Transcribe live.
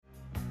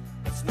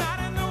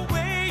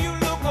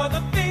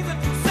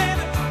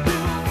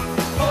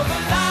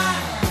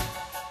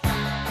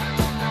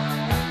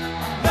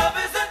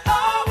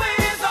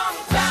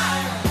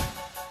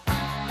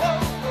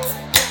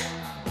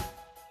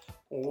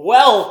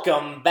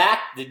Welcome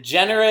back,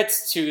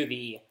 degenerates, to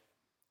the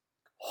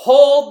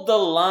Hold the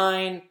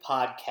Line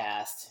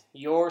podcast,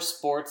 your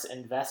sports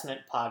investment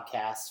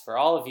podcast for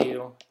all of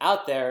you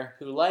out there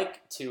who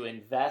like to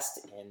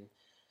invest in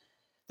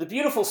the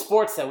beautiful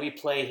sports that we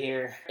play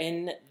here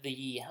in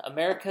the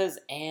Americas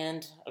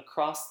and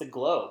across the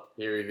globe.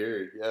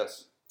 Hear,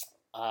 yes.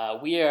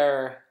 We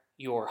are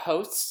your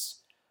hosts,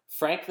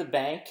 Frank the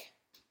Bank,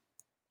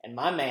 and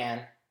my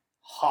man,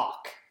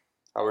 Hawk.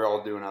 How are we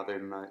all doing out there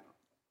tonight?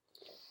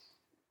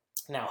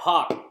 Now,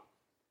 Hawk,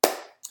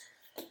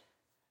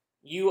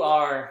 you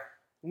are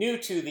new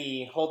to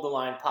the Hold the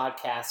Line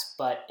podcast,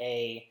 but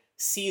a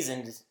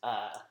seasoned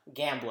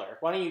gambler.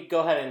 Why don't you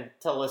go ahead and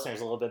tell listeners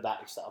a little bit about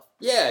yourself?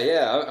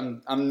 Yeah.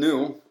 I'm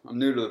new. I'm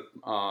new to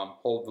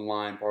Hold the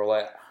Line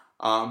parlay.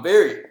 I'm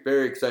very,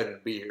 very excited to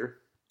be here.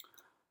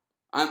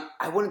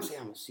 I wouldn't say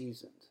I'm a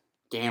seasoned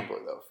gambler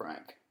though,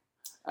 Frank.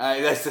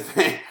 That's the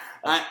thing.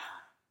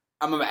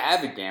 I'm an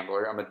avid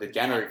gambler. I'm a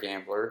degenerate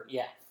gambler.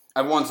 Yeah.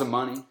 I've won some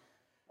money.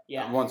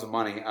 Yeah. I've won some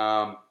money.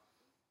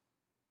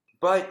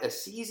 But a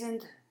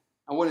seasoned,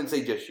 I wouldn't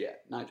say just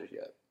yet. Not just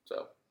yet.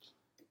 So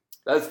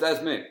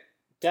that's me.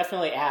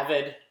 Definitely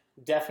avid,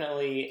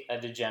 definitely a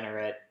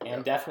degenerate,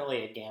 and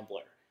definitely a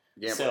gambler.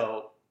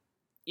 So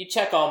you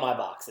check all my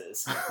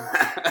boxes.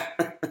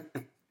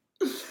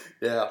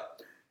 Yeah.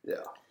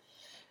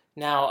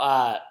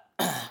 Now,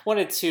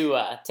 wanted to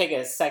take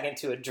a second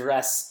to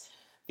address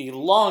the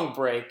long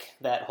break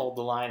that Hold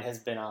the Line has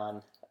been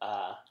on.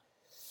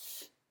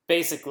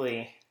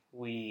 Basically,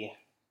 we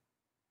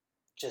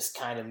just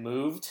kind of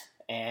moved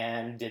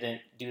and didn't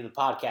do the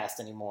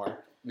podcast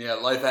anymore. Yeah,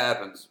 life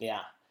happens.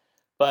 Yeah.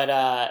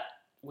 But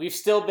we've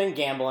still been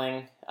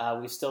gambling.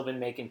 We've still been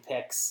making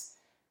picks.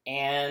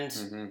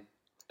 And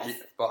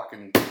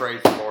Fucking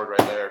praise the board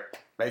right there.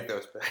 Make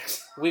those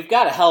picks. We've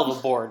got a hell of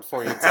a board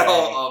for you today.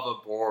 Hell of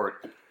a board.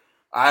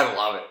 I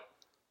love it.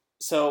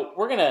 So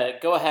we're going to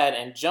go ahead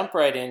and jump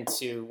right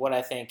into what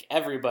I think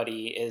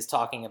everybody is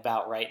talking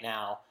about right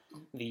now,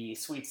 the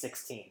Sweet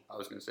 16. I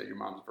was going to say your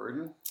mom's a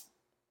virgin.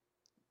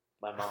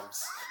 My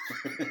mom's.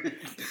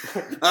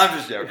 I'm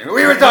just joking.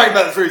 We were talking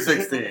about the Sweet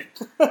 16.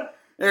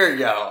 There you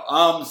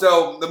go.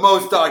 So the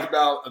most talked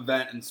about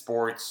event in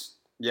sports,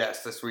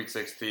 yes, the Sweet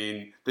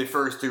 16. The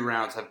first two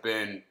rounds have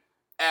been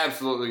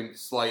absolutely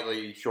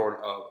slightly short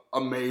of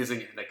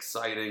amazing and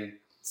exciting.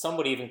 Some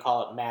would even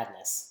call it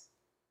madness.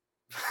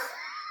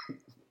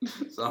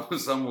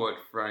 Some would,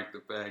 Frank the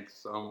Bank,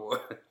 some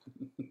would.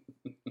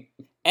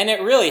 And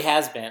it really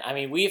has been. I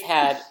mean, we've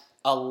had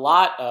a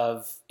lot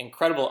of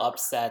incredible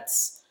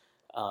upsets,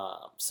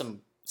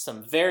 some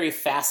very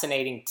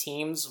fascinating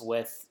teams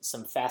with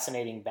some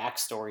fascinating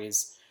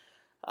backstories,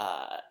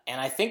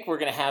 and I think we're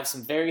going to have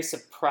some very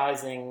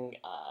surprising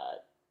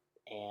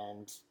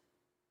and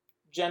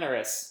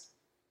generous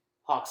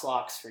Hawks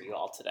Locks for you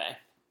all today.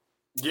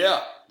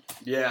 Yeah.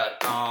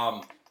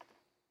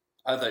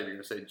 I thought you were going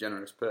to say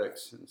generous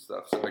picks and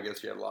stuff, so I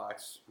guess you had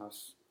locks. I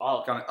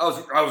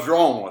was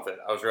rolling with it.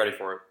 I was ready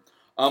for it.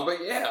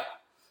 But yeah.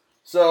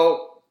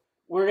 So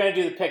we're going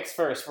to do the picks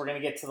first. We're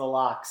going to get to the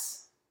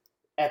locks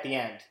at the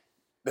end.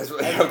 That's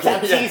what, okay,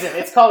 I'm teasing.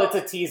 It's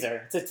a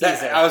teaser. It's a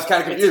teaser. I was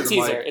kind of confused.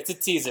 It's a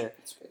teaser.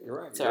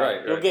 You're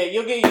right.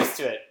 You'll get used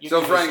to it.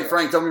 So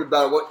Frank, tell me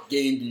about it. What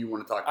game do you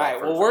want to talk about? All right.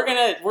 First?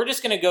 Well, we're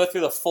just gonna go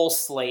through the full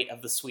slate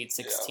of the Sweet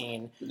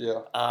 16.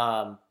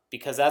 Yeah.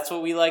 Because that's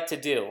what we like to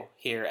do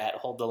here at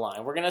Hold the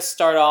Line. We're gonna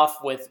start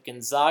off with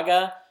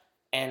Gonzaga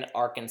and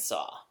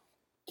Arkansas.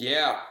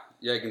 Yeah,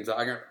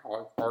 Gonzaga,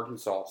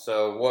 Arkansas.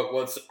 So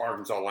what's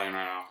Arkansas laying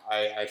right now?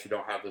 I actually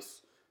don't have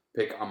this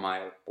pick on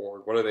my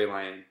board. What are they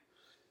laying?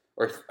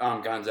 Or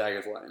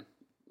Gonzaga's laying.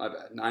 My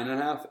bad.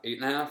 9.5,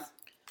 8.5.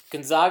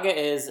 Gonzaga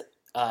is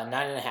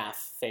 9.5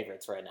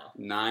 favorites right now.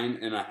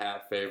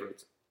 9.5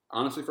 favorites.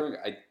 Honestly, Frank,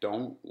 I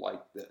don't like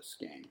this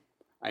game.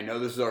 I know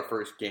this is our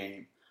first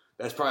game.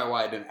 That's probably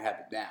why I didn't have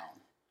it down.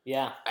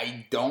 Yeah.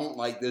 I don't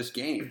like this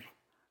game.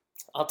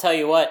 I'll tell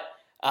you what.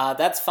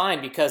 That's fine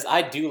because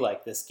I do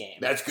like this game.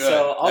 That's good.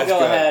 So I'll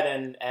go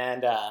ahead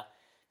and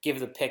give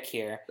the pick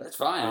here. That's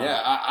fine. Yeah,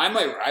 I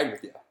might ride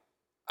with you.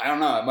 I don't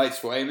know. It might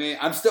sway me.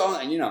 I'm still,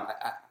 I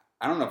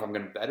don't know if I'm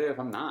going to bet it if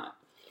I'm not.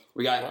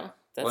 We got,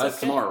 that's okay.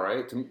 Tomorrow,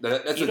 right?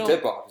 That's the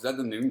tip-off. Is that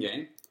the noon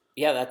game?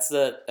 Yeah, that's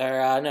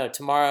no,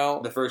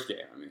 tomorrow. The first game,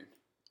 I mean.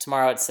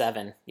 Tomorrow at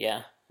 7,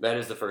 yeah. That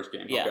is the first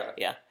game. Yeah, okay.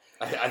 yeah.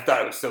 I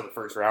thought it was still the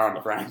first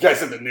round, Frank. I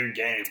said the noon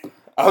game.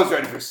 I was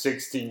ready for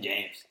 16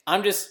 games. I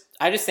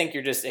just think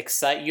you're just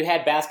excited. You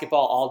had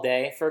basketball all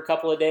day for a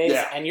couple of days,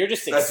 and you're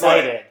just That's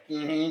excited. Right.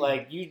 Mm-hmm.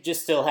 Like you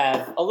just still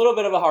have a little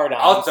bit of a hard on.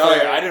 I'll tell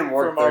you, I didn't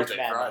work Thursday,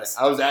 Friday.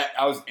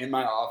 I was in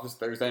my office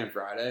Thursday and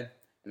Friday,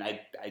 and I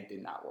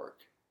did not work.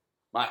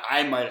 I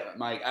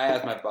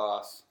asked my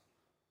boss,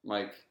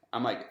 Mike, I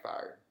might get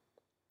fired.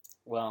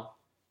 Well,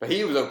 but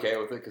he was okay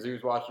with it because he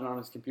was watching on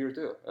his computer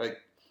too. Like,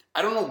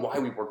 I don't know why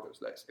we work those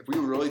days. If we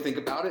really think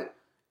about it,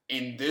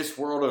 in this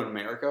world of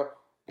America,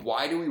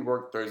 why do we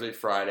work Thursday,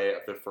 Friday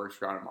of the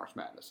first round of March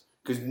Madness?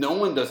 Because no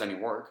one does any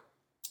work.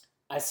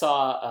 I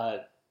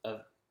saw a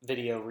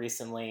video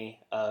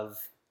recently of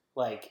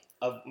like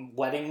of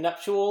wedding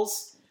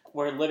nuptials,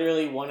 where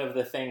literally one of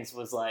the things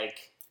was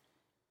like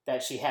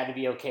that she had to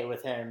be okay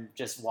with him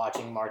just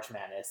watching March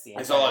Madness.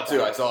 I saw it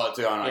too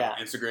on like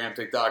Instagram,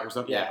 TikTok, or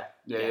something.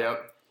 Yeah.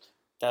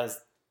 That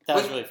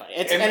was really funny.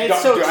 It's true.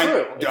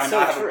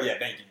 Yeah,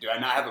 thank you. Do I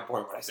not have a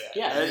point when I say that?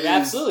 Yeah, you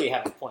absolutely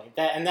have a point.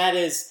 That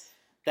is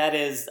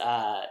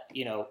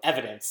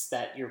evidence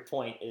that your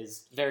point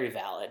is very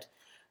valid.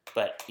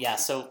 But yeah,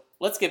 so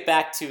let's get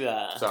back to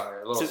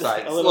sorry, a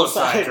little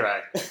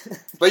sidetrack.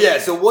 But yeah,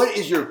 so what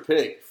is your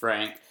pick,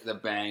 Frank the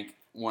Bank,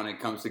 when it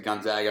comes to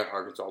Gonzaga,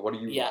 Arkansas? What do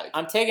you like? Yeah,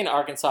 I'm taking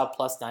Arkansas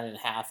plus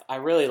 9.5. I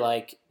really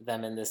like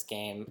them in this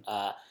game.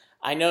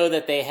 I know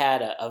that they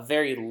had a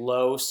very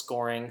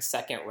low-scoring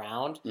second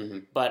round,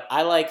 but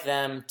I like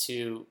them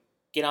to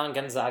get on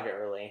Gonzaga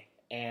early.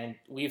 And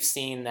we've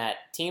seen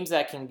that teams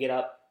that can get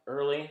up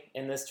early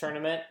in this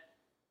tournament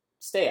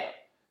stay up.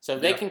 So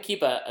if they can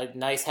keep a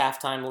nice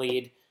halftime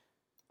lead,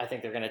 I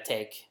think they're going to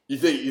take. You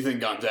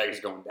think Gonzaga's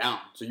going down?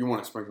 So you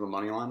want to sprinkle the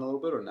money line a little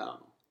bit, or no?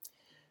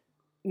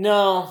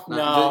 No.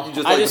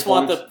 I just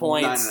want the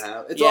points.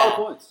 9.5. It's all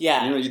points.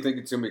 Yeah. You think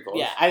it's going to be close?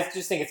 Yeah, I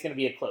just think it's going to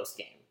be a close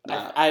game.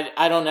 Nah.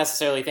 I don't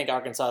necessarily think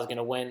Arkansas is going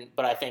to win,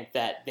 but I think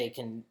that they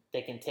can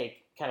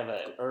take kind of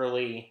an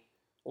early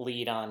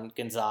lead on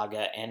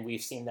Gonzaga, and we've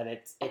seen that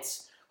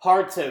it's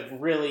hard to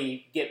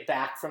really get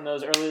back from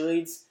those early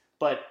leads,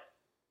 but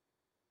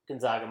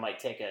Gonzaga might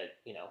take a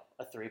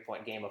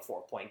 3-point game, a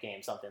 4-point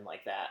game, something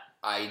like that.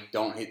 I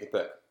don't hate the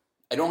pick.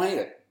 I don't hate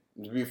it.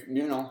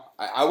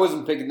 I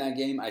wasn't picking that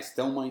game. I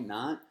still might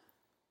not.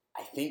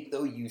 I think,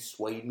 though, you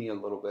swayed me a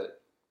little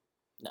bit.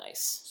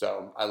 Nice.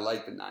 So I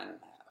like the 9.5.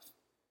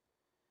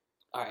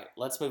 All right,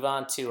 let's move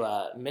on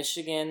to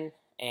Michigan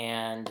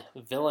and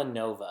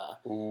Villanova.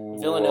 Ooh,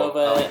 Villanova.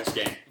 I like this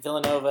game.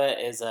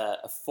 Villanova is a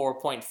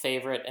 4-point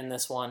favorite in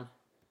this one.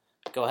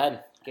 Go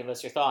ahead, give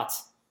us your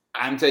thoughts.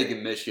 I'm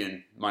taking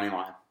Michigan money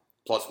line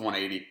plus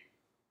 180.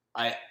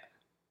 I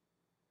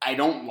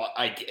don't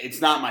like.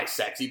 It's not my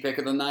sexy pick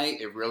of the night.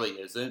 It really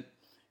isn't.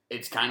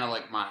 It's kind of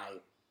like my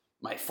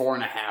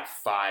 4.5,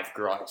 5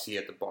 girl I see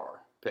at the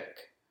bar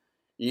pick.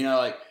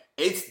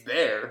 It's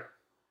there.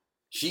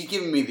 She's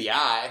giving me the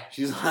eye.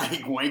 She's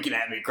like winking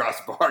at me across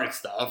the bar and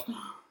stuff.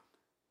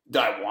 Do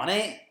I want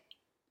it?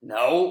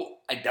 No,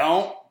 I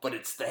don't. But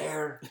it's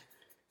there,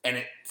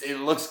 and it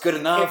looks good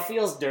enough. It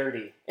feels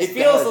dirty. It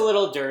feels a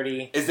little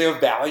dirty. Is there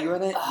value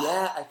in it?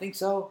 Yeah, I think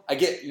so. I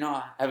get,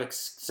 I have a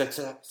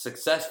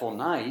successful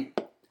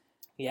night.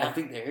 Yeah, I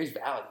think there is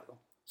value.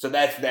 So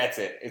that's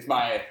it. It's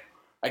my,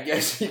 I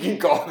guess you can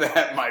call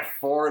that my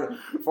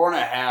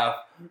 4.5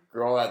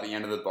 girl at the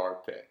end of the bar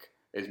pick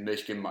is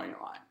Michigan money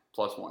line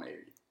plus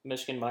 180.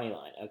 Michigan money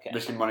line. Okay.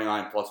 Michigan money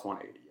line plus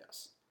 180.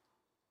 Yes.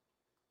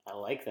 I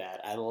like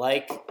that. I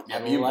like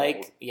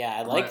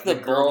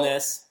the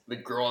boldness. The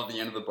girl at the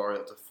end of the bar,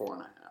 that's a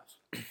 4.5.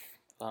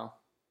 Well,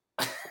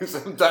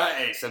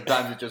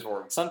 sometimes it just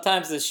works.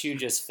 Sometimes the shoe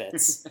just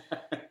fits.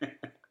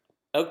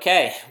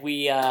 Okay,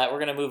 we're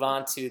gonna move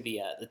on to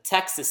the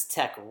Texas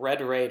Tech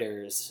Red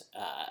Raiders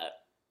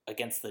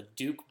against the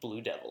Duke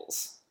Blue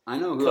Devils. I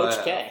know who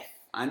Coach K.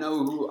 I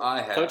know who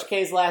I have. Coach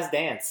K's last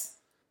dance.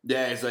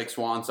 Yeah, it's like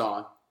swan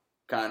song,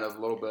 kind of a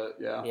little bit.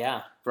 Yeah.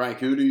 Yeah. Frank,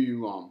 who do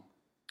you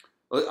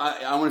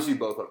I want to see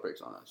both our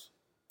picks on this.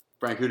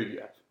 Frank, who do you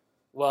have?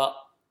 Well,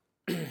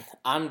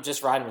 I'm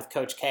just riding with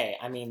Coach K.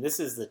 I mean, this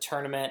is the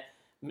tournament.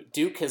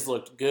 Duke has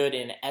looked good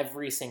in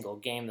every single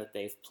game that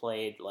they've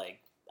played.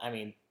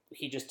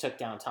 He just took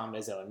down Tom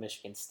Izzo in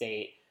Michigan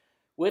State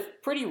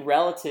with pretty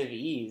relative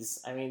ease.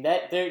 I mean,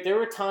 that there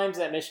were times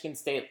that Michigan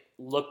State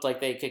looked like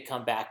they could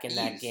come back in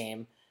that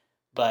game,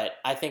 but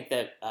I think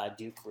that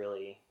Duke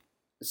really.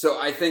 So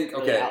I think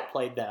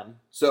outplayed them.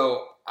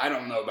 So I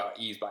don't know about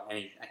ease by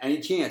any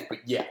chance, but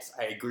yes,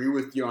 I agree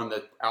with you on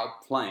the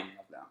outplaying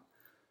of them.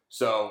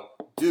 So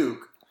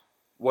Duke,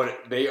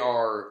 they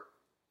are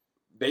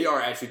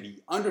actually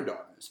the underdog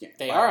in this game.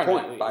 They are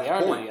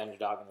the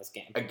underdog in this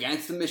game.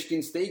 Against the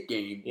Michigan State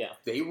game, yeah.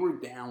 They were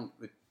down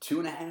with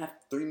 2.5,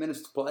 3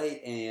 minutes to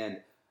play, and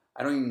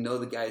I don't even know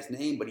the guy's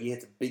name, but he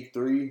hits a big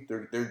three.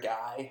 Their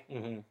guy.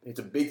 Mm-hmm. It's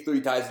a big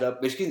three, ties it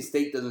up. Michigan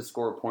State doesn't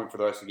score a point for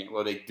the rest of the game.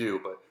 Well, they do,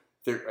 but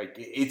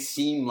it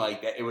seemed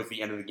like that it was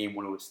the end of the game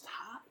when it was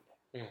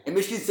tied. Mm-hmm. And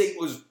Michigan State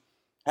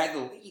had the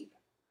lead.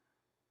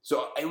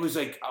 So it was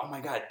like, oh my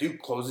God,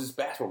 Duke closes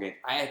basketball game.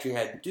 I actually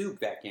had Duke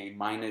that game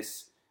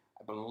minus,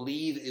 I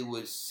believe it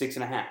was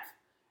 6.5.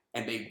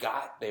 And they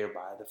got there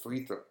by the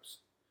free throws.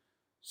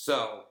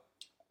 So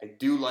I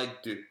do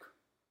like Duke.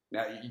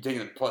 Now, you're taking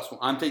the +1.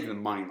 I'm taking the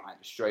money line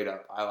straight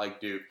up. I like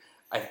Duke.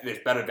 I think there's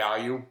better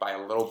value by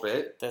a little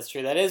bit. That's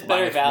true. That is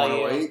better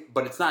value.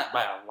 But it's not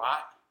by a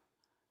lot.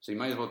 So you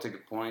might as well take a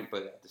point,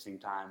 but at the same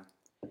time,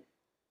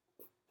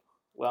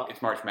 well,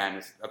 it's March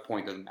Madness. A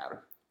point doesn't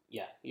matter.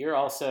 Yeah. You're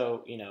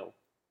also,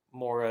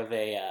 more of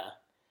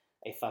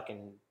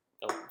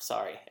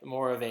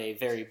more of a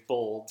very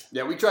bold.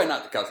 Yeah, we try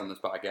not to cuss on this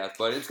podcast,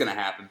 but it's going to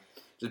happen.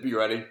 Just be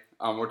ready.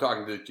 We're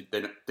talking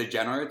to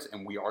degenerates,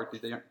 and we are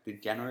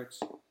degenerates.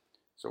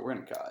 So we're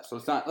gonna cut.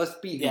 So let's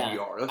be who we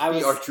are. Let's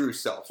be our true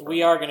selves.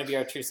 We are gonna be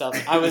our true selves.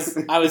 I was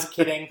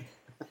kidding.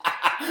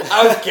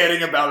 I was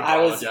kidding about it. I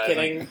was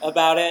kidding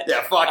about it.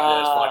 Yeah, fuck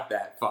this, fuck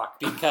that, fuck.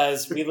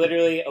 Because we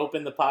literally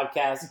opened the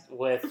podcast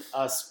with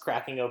us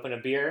cracking open a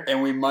beer.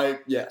 And we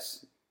might,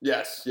 yes.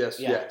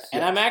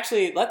 And I'm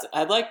actually,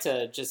 I'd like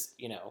to just,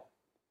 to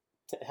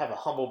have a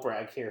humble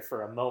brag here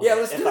for a moment. Yeah,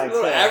 let's do a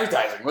little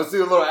advertising. Let's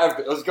do a little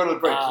advertising. Let's go to the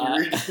break.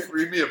 Can you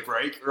read me a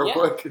break real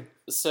quick?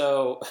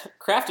 So,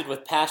 crafted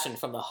with passion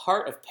from the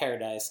heart of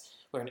paradise,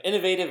 we're an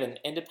innovative and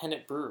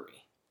independent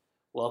brewery.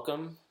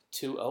 Welcome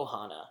to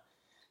Ohana.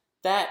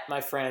 That, my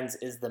friends,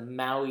 is the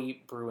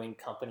Maui Brewing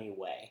Company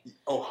way.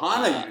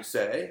 Ohana, you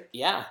say?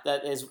 Yeah,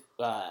 that is,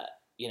 an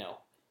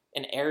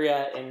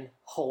area in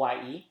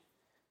Hawaii,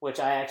 which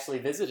I actually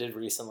visited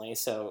recently,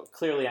 so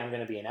clearly I'm going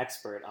to be an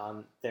expert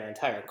on their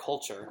entire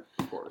culture.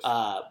 Of course.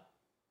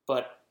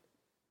 But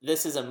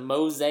this is a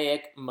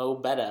Mosaic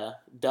Mobetta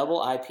double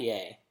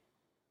IPA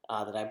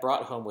that I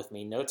brought home with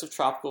me. Notes of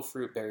tropical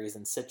fruit, berries,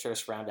 and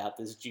citrus round out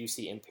this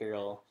juicy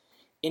Imperial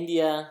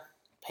India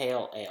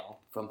Pale Ale.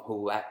 From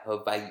Hawaii.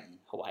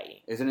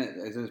 Isn't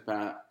it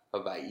pronounced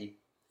Hawaii?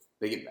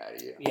 They get mad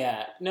at you.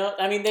 Yeah. No,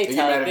 I mean, they get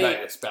mad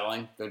at the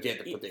spelling. Don't you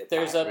have to put the apostrophe?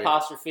 There's an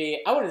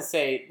apostrophe. I wouldn't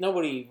say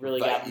nobody really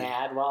got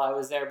mad while I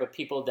was there, but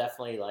people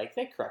definitely,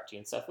 they correct you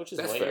and stuff, which is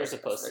what you're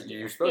supposed to do.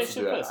 You're supposed to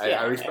do that.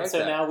 I respect that.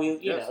 So now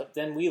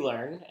then we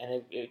learn,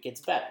 and it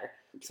gets better.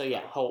 So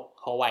yeah,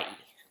 Hawaii.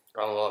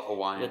 I love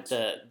Hawaiians.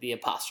 With the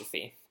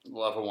apostrophe.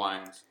 Love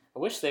Hawaiians. I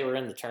wish they were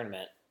in the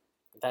tournament.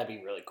 That'd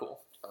be really cool.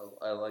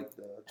 I like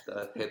the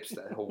hips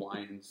that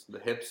Hawaiians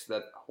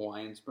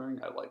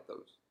bring. I like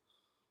those.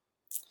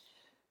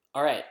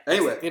 All right.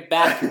 Anyway, let's get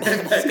back to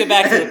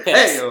the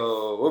picks. Hey,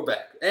 we're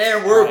back,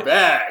 and we're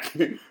back.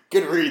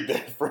 Good read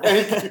there,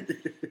 Frank.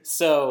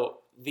 So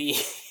the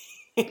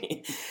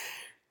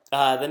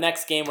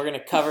next game we're going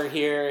to cover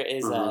here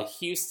is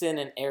Houston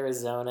and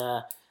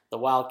Arizona. The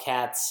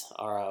Wildcats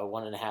are a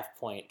 1.5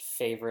 point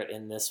favorite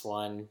in this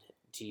one.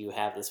 Do you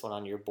have this one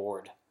on your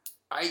board?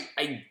 I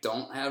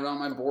don't have it on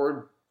my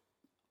board.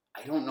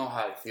 I don't know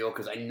how I feel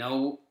because I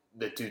know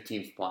the two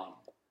teams playing.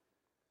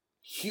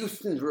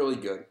 Houston's really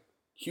good.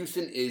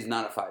 Houston is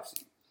not a 5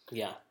 seed.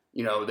 Yeah.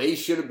 They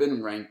should have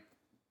been ranked.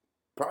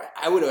 Probably,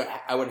 I would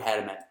have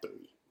had them at 3.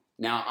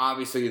 Now,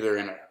 obviously, they're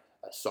in a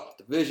soft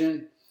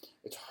division.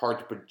 It's hard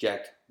to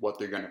project what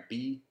they're going to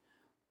be,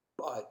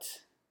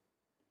 but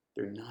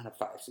they're not a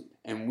 5 seed,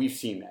 and we've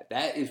seen that.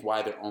 That is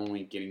why they're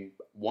only getting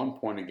 1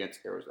 point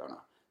against Arizona.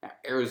 Now,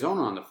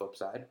 Arizona on the flip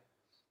side,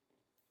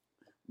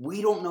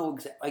 we don't know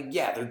exactly.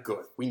 They're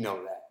good. We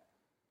know that.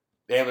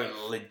 They have a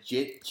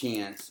legit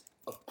chance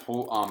of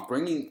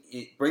bringing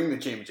the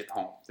championship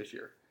home this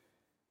year.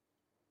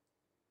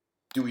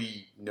 Do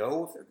we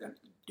know if they're going to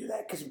do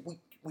that? Because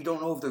we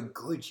don't know if they're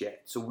good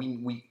yet. So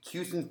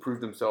Houston's proved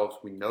themselves.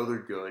 We know they're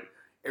good.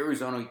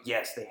 Arizona,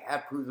 yes, they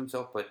have proved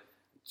themselves, but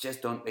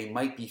they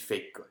might be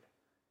fake good.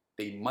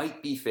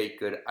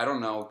 I don't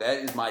know. That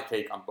is my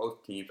take on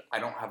both teams. I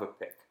don't have a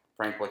pick.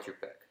 Frank, what's your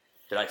pick?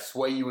 Did I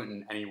sway you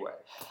in any way,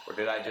 or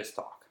did I just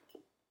talk?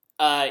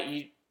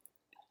 I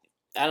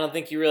don't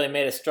think you really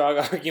made a strong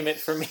argument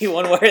for me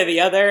one way or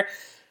the other,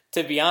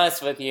 to be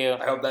honest with you.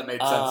 I hope that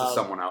made sense to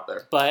someone out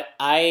there. But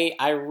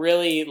I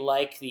really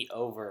like the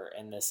over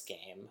in this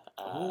game.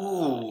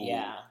 Ooh.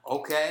 Yeah.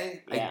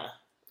 Okay. Yeah.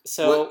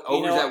 So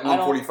over's at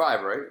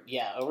 145, right?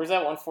 Yeah, over's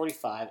at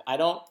 145. I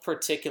don't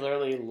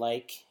particularly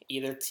like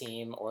either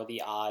team or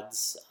the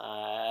odds,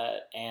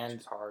 and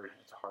it's hard.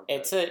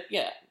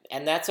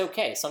 And that's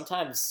okay.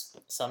 Sometimes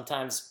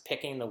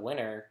picking the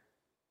winner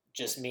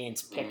just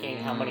means picking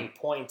how many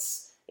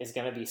points is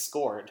going to be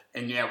scored.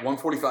 And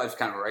 145 is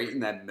kind of right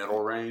in that middle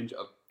range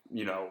of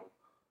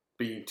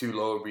being too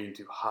low or being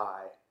too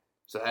high.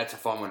 So that's a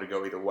fun one to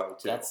go either way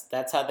too.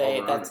 That's how they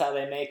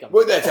make them.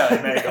 Well, that's how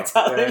they make them. It's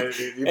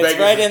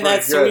right in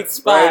that sweet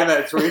spot. Right in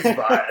that sweet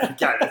spot.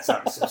 God, that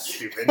sounds so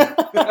stupid.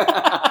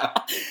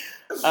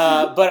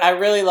 But I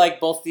really like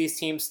both these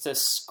teams to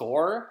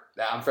score.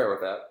 Yeah, I'm fair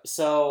with that.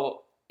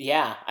 So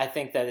yeah, I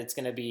think that it's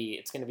gonna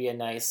be a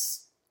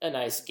nice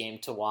game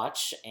to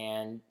watch,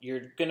 and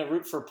you're gonna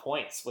root for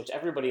points, which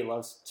everybody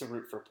loves to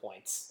root for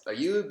points. Are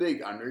you a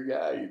big under guy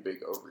or are you a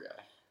big over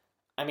guy?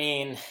 I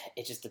mean,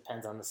 it just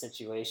depends on the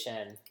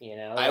situation,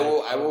 I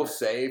will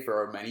say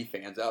for many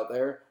fans out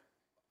there,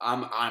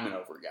 I'm an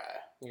over guy.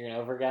 You're an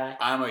over guy?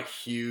 I'm a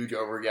huge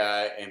over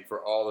guy, and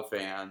for all the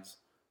fans,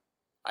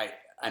 I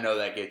know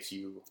that gets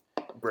you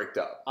bricked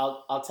up.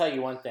 I'll tell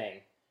you one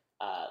thing.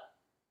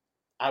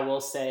 I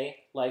will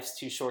say life's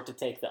too short to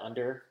take the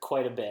under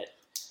quite a bit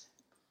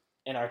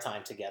in our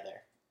time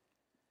together.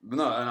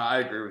 No, and I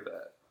agree with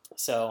that.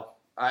 So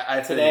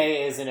I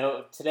today is an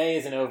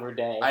over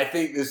day. I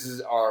think this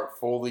is our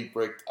fully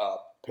bricked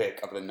up pick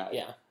of the night.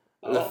 Yeah.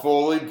 The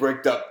fully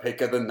bricked up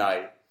pick of the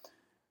night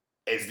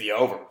is the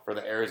over for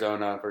the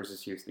Arizona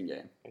versus Houston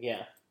game.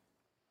 Yeah.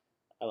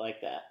 I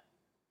like that.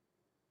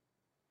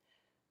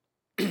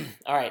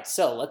 All right,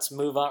 so let's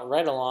move on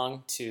right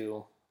along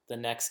to the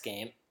next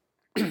game.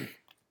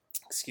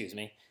 Excuse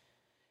me.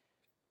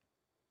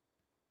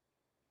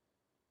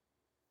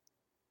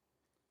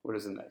 What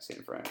is the next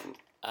game, Frank?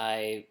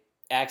 I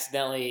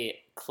accidentally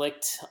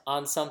clicked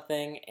on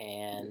something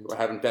and We're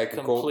having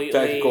technical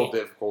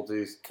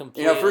difficulties.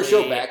 Completely First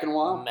show back in a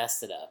while.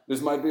 Messed it up. This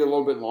might be a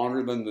little bit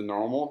longer than the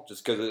normal,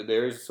 just because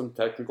there's some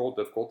technical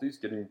difficulties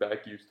getting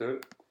back used to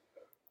it.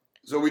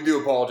 So we do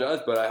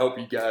apologize, but I hope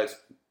you guys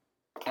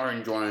are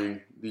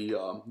enjoying the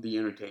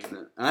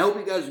entertainment, and I hope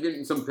you guys are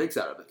getting some picks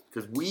out of it,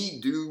 because we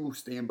do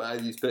stand by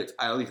these picks.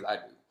 At least I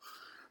do.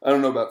 I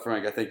don't know about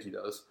Frank. I think he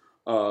does.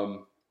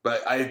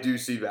 But I do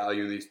see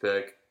value in these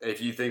picks.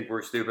 If you think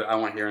we're stupid, I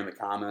want to hear in the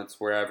comments,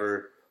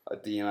 wherever,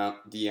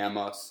 DM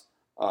us,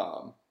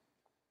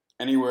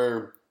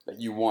 anywhere that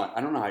you want. I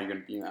don't know how you're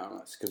going to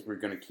DM us, because we're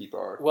going to keep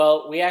our...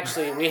 Well, we have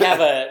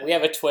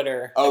a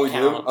Twitter account. We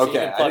do? Okay, so you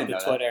can plug the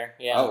Twitter.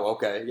 Yeah. Oh,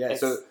 okay. Yeah,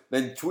 so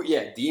then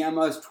DM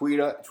us, tweet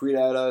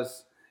at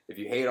us. If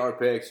you hate our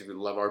picks, if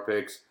you love our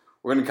picks,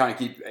 we're going to kind of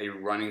keep a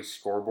running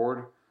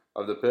scoreboard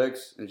of the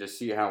picks and just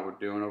see how we're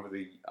doing over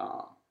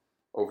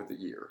the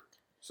year.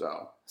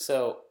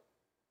 So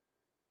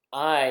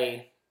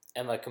I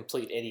am a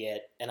complete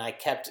idiot, and I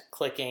kept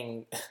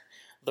clicking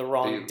the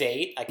wrong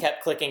date. I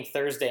kept clicking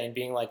Thursday and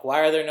being like, why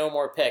are there no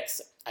more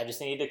picks? I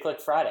just need to click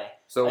Friday.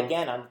 So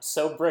again, I'm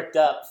so bricked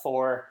up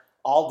for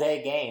all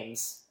day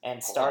games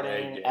and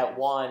starting at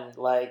 1,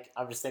 like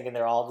I'm just thinking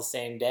they're all the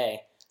same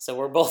day. So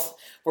we're both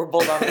on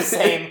the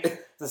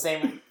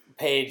same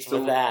page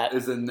with that.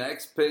 Is the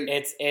next pick?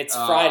 It's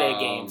Friday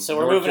game, so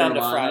we're moving on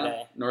to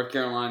Friday. North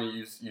Carolina,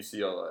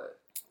 UCLA.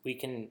 We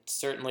can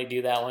certainly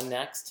do that one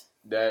next.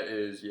 That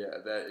is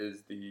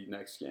the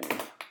next game.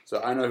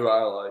 So I know who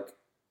I like.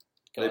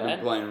 They've been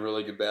playing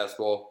really good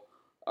basketball.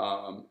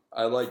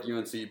 I like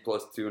UNC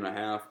plus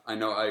 2.5. I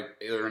know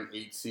they're an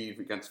 8 seed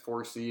against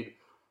 4 seed.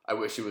 I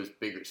wish it was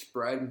bigger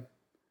spread,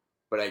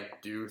 but I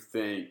do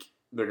think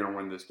they're going to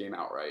win this game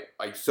outright.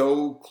 Like,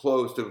 so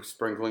close to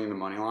sprinkling the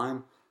money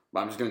line,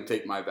 but I'm just going to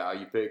take my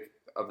value pick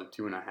of the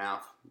 2.5,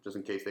 just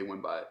in case they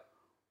win by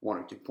 1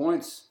 or 2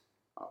 points.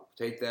 I'll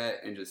take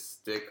that and just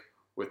stick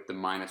with the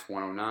minus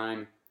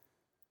 109.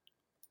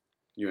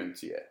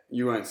 UNC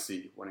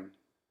winning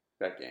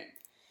that game.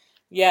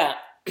 Yeah,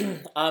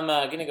 I'm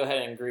going to go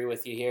ahead and agree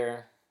with you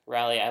here,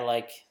 Riley. I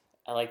like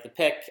the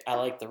pick. I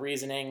like the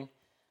reasoning.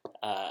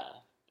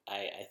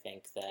 I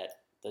think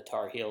that the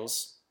Tar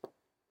Heels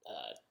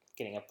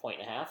getting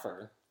 1.5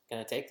 are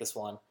going to take this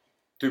one.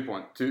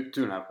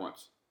 2.5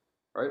 points,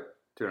 right?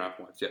 2.5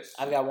 points. Yes.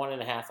 I've got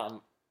 1.5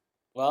 on.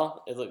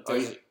 Well, it looks. You're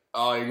going.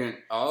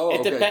 Oh,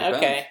 it depends.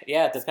 Okay,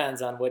 yeah, it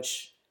depends on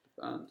which.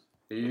 Depends.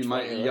 You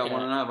got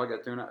 1.5. I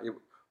got 2.5.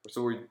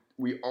 So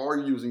we are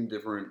using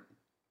different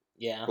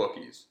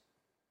bookies.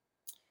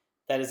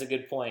 That is a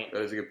good point.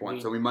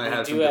 So we might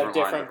have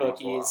different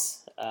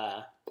bookies.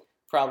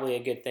 Probably a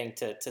good thing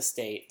to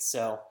state.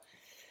 So,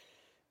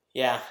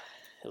 yeah.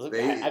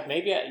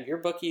 Maybe your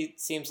bookie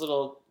seems a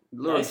little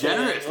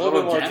generous. A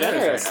little bit more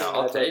generous. Right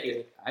now. I'll take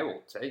it. I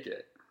will take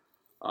it.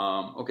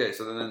 Okay,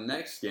 so then the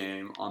next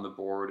game on the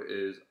board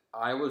is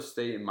Iowa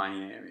State and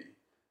Miami.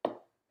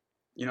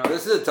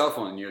 This is a tough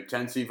one.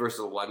 10 seed versus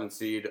 11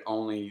 seed.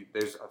 Only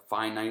there's a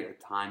finite of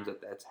times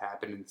that's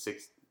happened in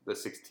the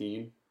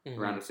 16,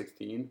 round of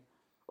 16,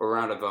 or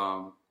round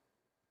of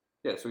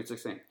Sweet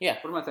 16. Yeah.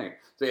 What am I thinking?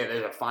 So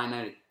there's a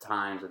finite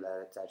times that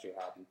it's actually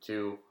happened.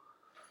 2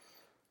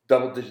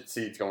 double-digit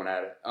seeds going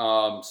at it.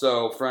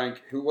 So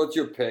Frank, what's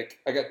your pick?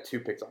 I got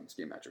 2 picks on this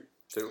game, actually.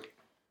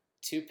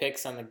 2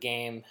 picks on the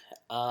game.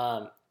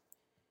 I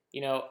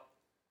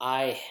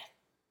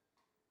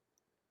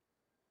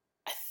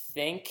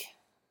think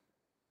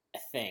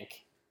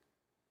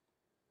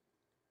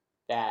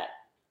that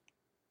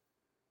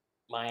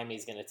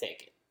Miami's going to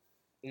take it.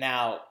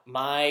 Now,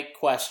 my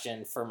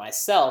question for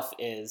myself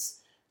is,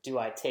 do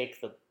I take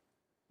the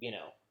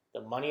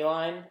money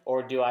line,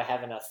 or do I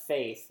have enough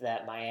faith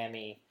that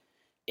Miami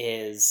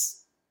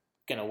is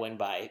going to win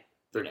by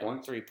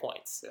 3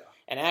 points? Yeah.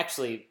 And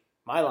actually,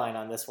 my line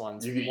on this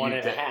one's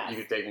 1.5. You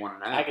could take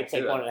 1.5. I could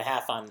take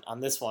 1.5 on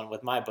this one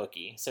with my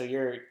bookie. So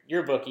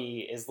your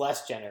bookie is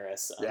less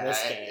generous on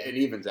this game. It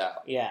evens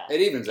out. Yeah.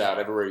 It evens out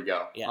everywhere you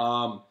go.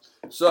 Yeah.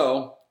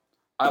 So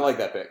I like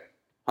that pick.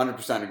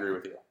 100% agree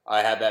with you.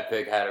 I had that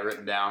pick, had it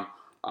written down.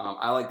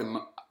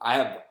 I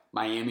have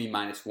Miami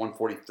minus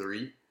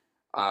 143.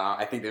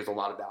 I think there's a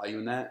lot of value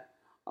in that.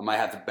 I might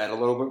have to bet a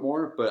little bit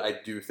more, but I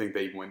do think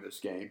they win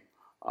this game.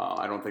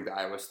 I don't think the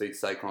Iowa State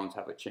Cyclones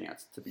have a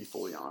chance, to be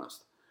fully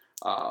honest.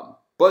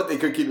 But they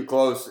could keep it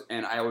close,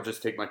 and I will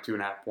just take my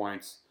 2.5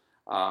 points.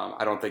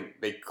 I don't think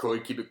they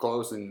could keep it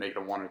close and make it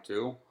a 1 or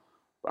 2.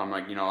 But I'm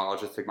like, I'll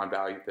just take my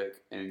value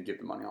pick and give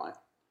the money line.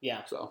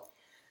 Yeah. So.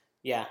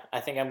 Yeah, I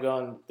think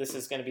this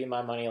is going to be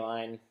my money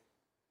line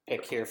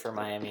pick here for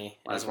Miami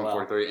minus as well.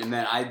 143. And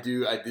then I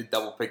did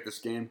double pick this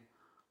game.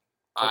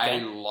 Okay. I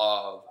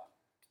love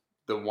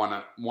the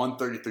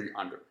 133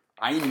 under.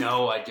 I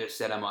know I just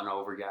said I'm an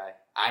over guy.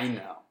 I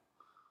know.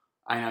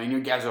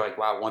 You guys are like,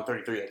 wow,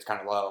 133, that's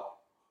kind of low.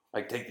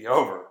 Like, take the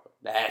over.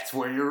 That's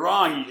where you're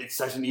wrong. It's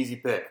such an easy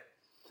pick.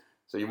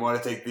 So you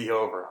want to take the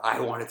over. I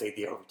want to take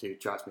the over too.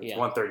 Trust me. It's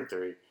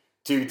 133.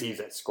 2 teams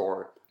that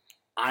score.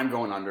 I'm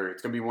going under.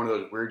 It's going to be one of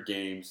those weird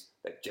games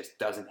that just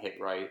doesn't hit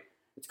right.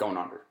 It's going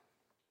under.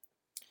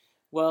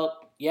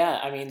 Well, yeah,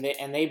 I mean,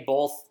 they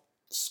both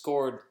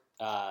scored,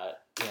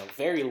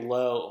 very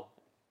low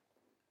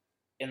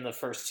in the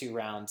first two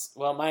rounds.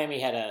 Well, Miami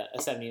had a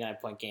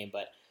 79-point game,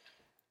 but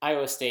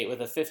Iowa State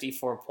with a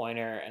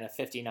 54-pointer and a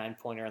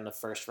 59-pointer in the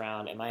first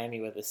round, and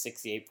Miami with a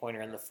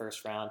 68-pointer in the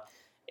first round.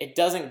 It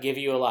doesn't give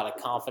you a lot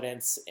of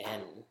confidence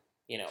in,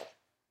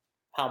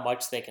 how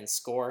much they can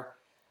score.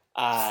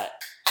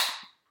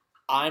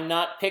 I'm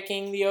not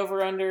picking the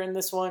over-under in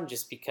this one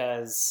just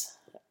because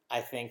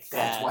I think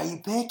that's why you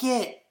pick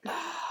it.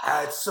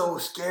 It's so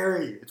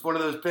scary. It's one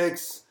of those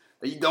picks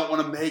that you don't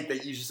want to make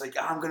that you just like,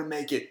 I'm going to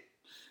make it.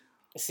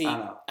 See,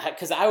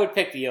 because I would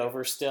pick the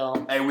over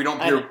still. Hey, we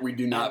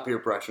do not peer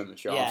pressure on the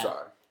show. Yeah. I'm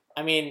sorry.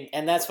 I mean,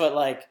 and that's what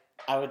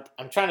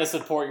I'm trying to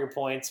support your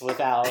points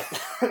without.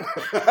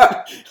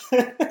 Yeah,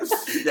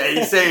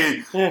 he's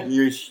saying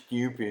you're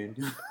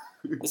stupid.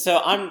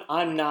 So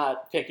I'm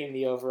not picking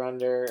the over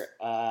under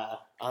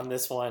on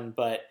this one,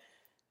 but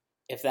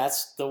if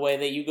that's the way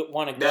that you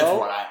want to go, that's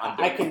what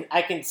I'm doing.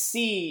 I can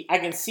see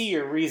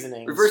your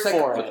reasonings reverse for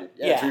psychology. it.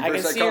 Yeah, I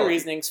can see your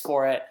reasonings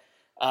for it.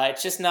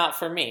 It's just not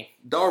for me.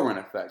 Darwin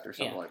effect or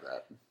something like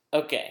that.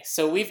 Okay,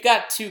 so we've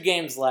got 2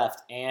 games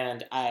left,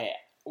 and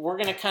we're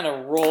going to kind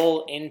of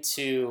roll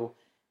into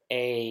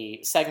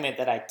a segment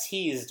that I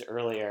teased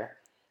earlier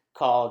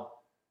called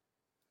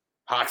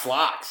Hawks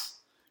Locks.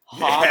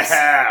 Hawks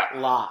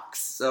Locks.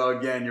 So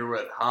again, you're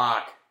with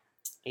Hawk.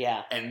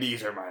 Yeah. And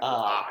these are my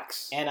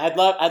locks. And I'd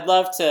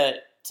love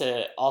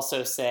to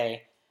also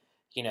say,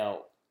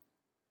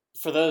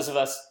 for those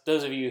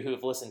of you who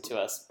have listened to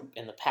us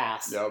in the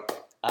past, yep.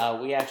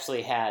 We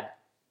actually had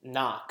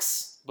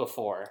Knox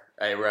before.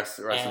 Hey, rest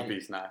in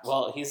peace, Knox.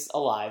 Well, he's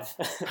alive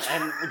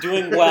and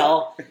doing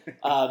well,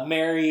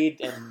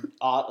 married and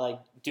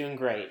doing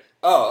great.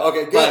 Oh,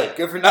 okay, good.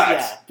 Good for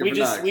Knox.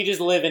 Yeah, we just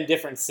live in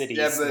different cities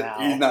now. Yeah,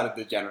 but he's not a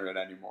degenerate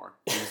anymore.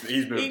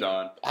 He's moved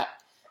on.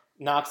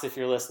 Knox, if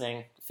you're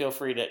listening, feel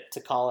free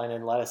to call in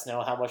and let us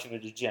know how much of a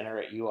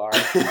degenerate you are.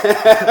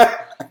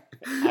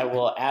 I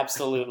would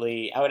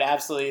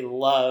absolutely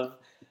love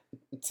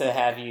to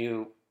have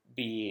you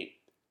be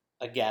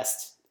a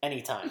guest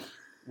anytime.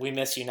 We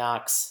miss you,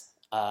 Knox.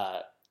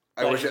 I'll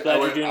be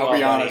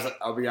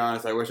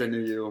honest. I wish I knew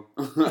you.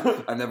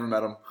 I never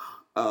met him.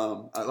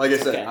 Like I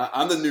said, okay.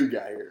 I'm the new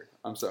guy here.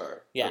 I'm sorry.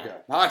 Yeah. Okay.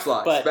 Hawks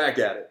Locks, back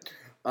at it.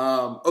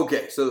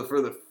 Okay, so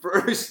for the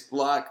first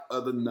lock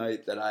of the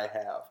night that I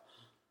have,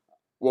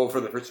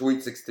 for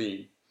Sweet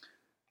 16,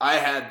 I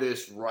had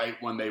this right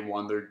when they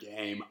won their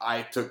game.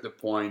 I took the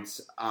points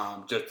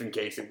just in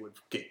case it would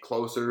get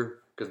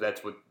closer, because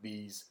that's what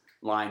these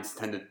lines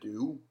tend to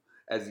do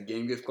as the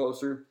game gets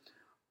closer.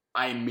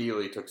 I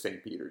immediately took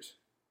St. Peter's,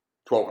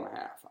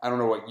 12.5. I don't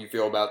know what you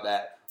feel about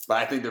that, but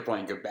I think they're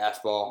playing good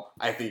basketball.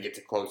 I think it's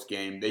a close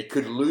game. They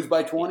could lose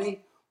by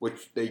 20,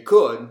 which they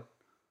could,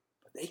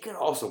 but they could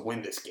also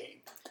win this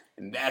game.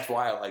 And that's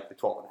why I like the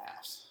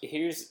 12.5s.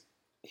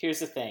 Here's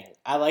the thing.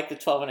 I like the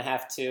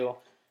 12.5 too,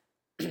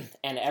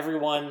 and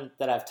everyone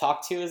that I've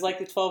talked to is like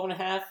the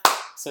 12.5.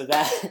 So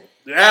that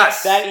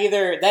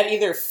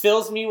either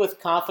fills me with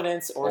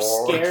confidence or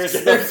scares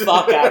the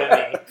fuck out of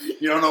me.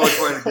 You don't know which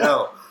way to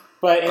go.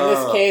 But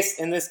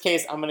in this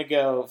case, I'm gonna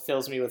go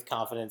fills me with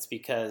confidence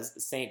because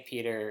St.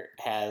 Peter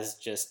has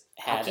just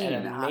had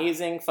an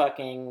amazing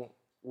fucking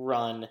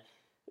run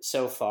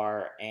so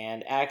far,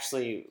 and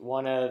actually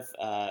one of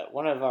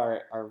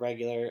our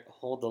regular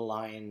Hold the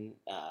Line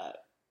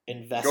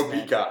investment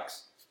Go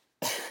Peacocks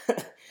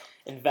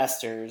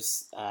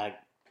investors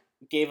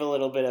gave a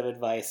little bit of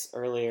advice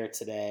earlier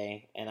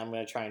today, and I'm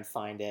going to try and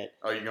find it.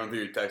 Oh, you're going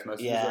through your text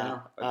messages right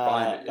now?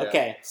 Find it, yeah.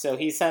 Okay, so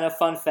he sent a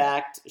fun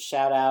fact.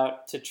 Shout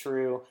out to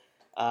True.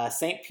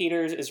 St.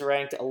 Peter's is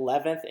ranked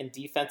 11th in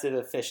defensive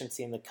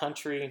efficiency in the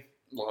country.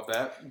 Love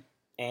that.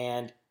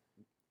 And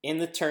in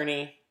the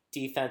tourney,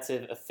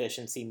 defensive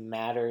efficiency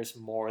matters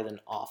more than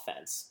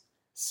offense.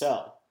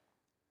 So,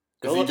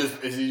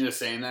 is he just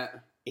saying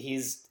that?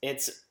 It's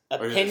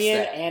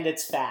opinion and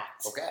it's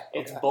facts. Okay.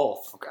 It's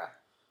both. Okay.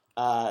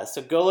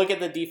 So go look at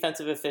the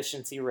defensive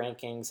efficiency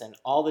rankings and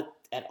all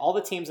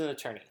the teams in the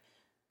tourney.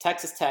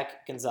 Texas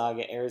Tech,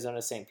 Gonzaga,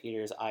 Arizona St.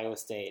 Peter's, Iowa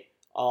State,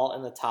 all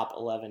in the top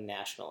 11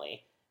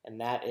 nationally. And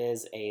that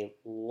is a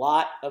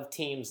lot of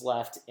teams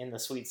left in the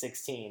Sweet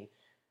 16.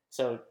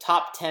 So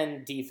top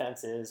 10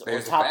 defenses,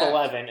 or top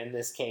 11 in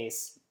this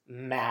case,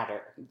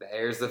 matter.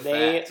 There's the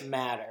fact. They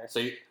matter. So,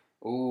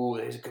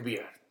 there could be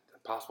a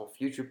possible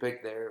future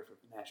pick there for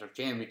the national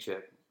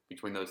championship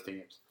between those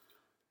teams.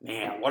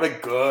 Man, what a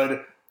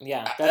good...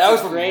 Yeah, that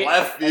was from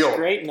left field. That's a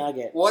great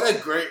nugget. What a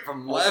great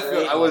from left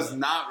field. I was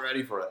not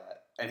ready for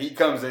that. And he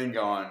comes in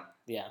going,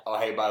 yeah. Oh,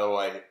 hey, by the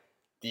way,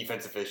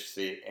 defense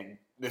efficiency, and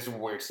this is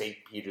where St.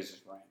 Peter's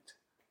is ranked.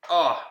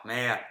 Oh,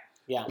 man.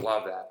 Yeah.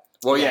 Love that.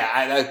 Well,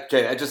 yeah,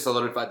 that just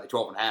solidified the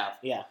 12.5.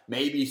 Yeah.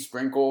 Maybe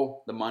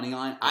sprinkle the money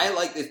line. I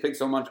like this pick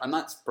so much. I'm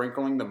not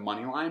sprinkling the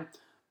money line.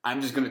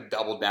 I'm just going to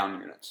double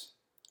down units.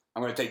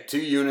 I'm going to take 2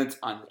 units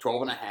on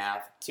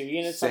 12.5. 2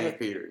 units on St.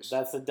 Peter's.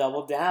 That's a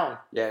double down.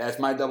 Yeah, that's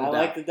my double down. I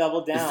like the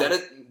double down. Instead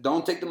of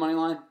don't take the money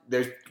line.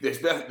 There's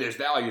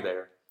value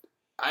there.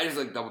 I just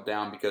like double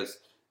down because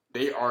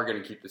they are going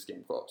to keep this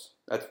game close.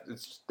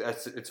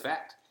 It's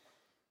fact.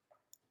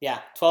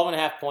 Yeah,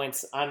 12.5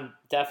 points. I'm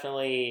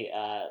definitely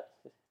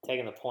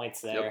taking the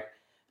points there.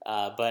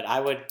 Yep. But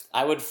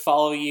I would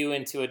follow you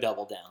into a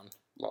double down.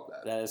 Love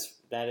that.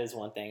 That is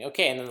one thing.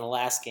 Okay, and then the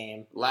last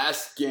game. The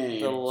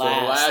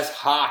last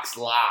Hawks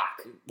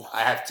lock.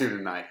 I have 2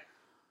 tonight.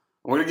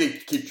 I'm going to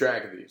keep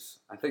track of these.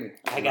 I think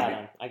I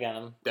got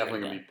them. Definitely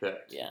going to be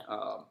picked. Yeah.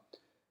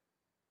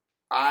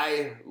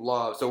 I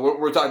love. So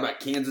we're talking about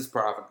Kansas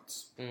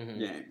Providence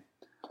game.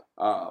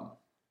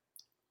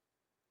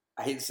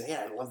 I hate to say it,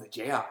 I love the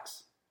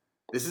Jayhawks.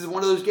 This is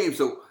one of those games.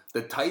 So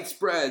the tight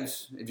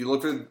spreads, if you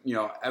look for,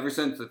 ever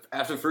since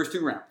after the first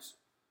 2 rounds,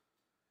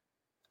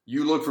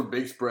 you look for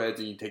big spreads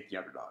and you take the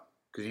underdog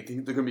because you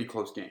think they're going to be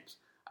close games.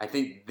 I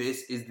think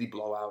this is the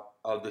blowout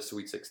of the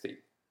Sweet 16.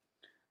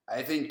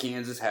 I think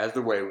Kansas has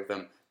their way with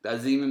them,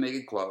 doesn't even make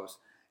it close,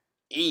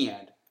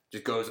 and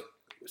just goes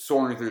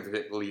soaring through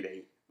the Elite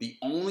 8. The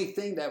only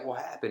thing that will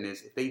happen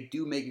is if they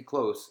do make it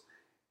close,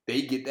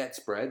 they get that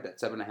spread, that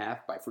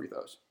 7.5, by free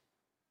throws.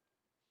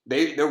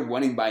 They're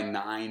winning by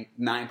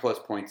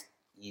 9+ points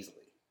easily.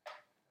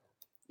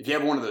 If you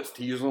have one of those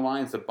teaser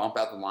lines to bump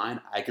out the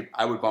line,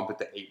 I would bump it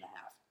to 8.5.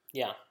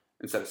 Yeah.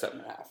 Instead of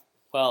 7.5.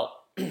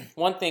 Well,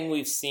 one thing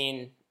we've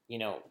seen,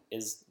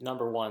 is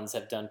number ones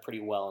have done pretty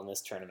well in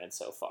this tournament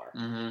so far.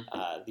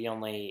 Mm-hmm. The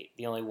only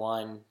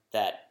one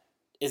that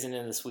isn't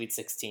in the Sweet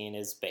 16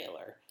 is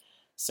Baylor.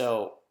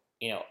 So,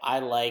 I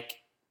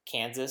like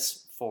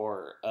Kansas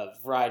for a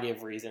variety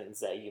of reasons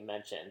that you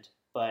mentioned,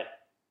 but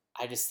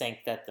I just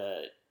think that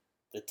the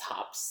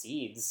top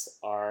seeds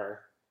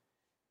are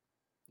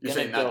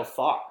going to go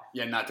far.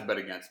 Yeah, not to bet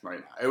against them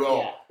right now.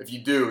 Well, if you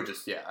do,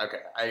 just,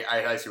 okay.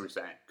 I see what you're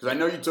saying. Because I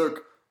know you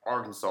took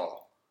Arkansas,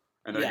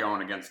 and they're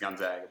going against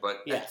Gonzaga, but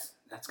that's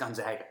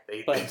Gonzaga.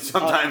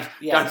 Sometimes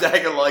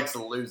Gonzaga likes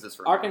to lose this.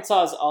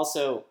 Arkansas is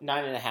also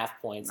 9.5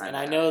 points, and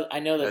I know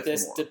that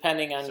this, more.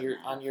 Depending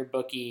on your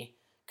bookie,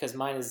 because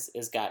mine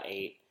is got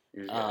 8.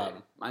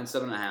 Mine's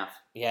 7.5.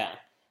 Yeah.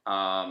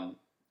 I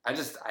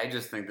just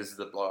think this is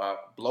the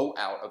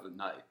blowout of the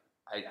night.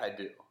 I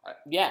do.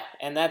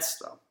 And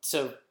that's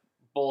so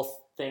both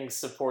things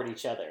support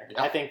each other. Yep.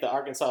 I think the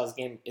Arkansas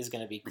game is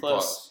going to be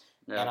close.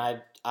 Yeah.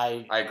 And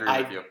I agree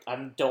with you. I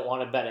don't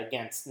want to bet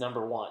against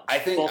number one. I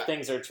think both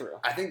things are true.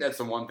 I think that's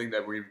the one thing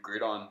that we've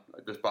agreed on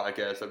this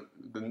podcast.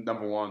 The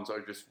number ones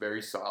are just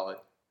very solid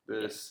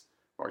this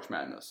March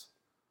Madness.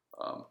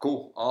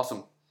 Cool.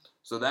 Awesome.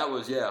 So that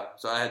was,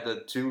 So I had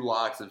the 2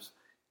 locks of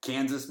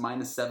Kansas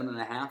minus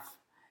 7.5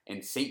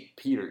 and St.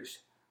 Peter's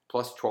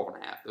plus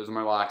 12.5. Those are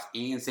my locks.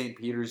 And St.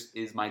 Peter's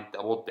is my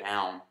double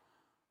down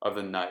of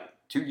the night.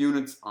 2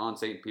 units on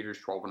St. Peter's,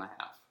 12.5.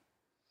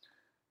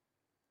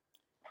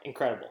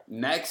 Incredible.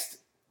 Next,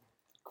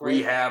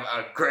 we have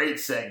a great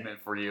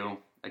segment for you.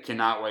 I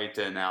cannot wait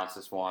to announce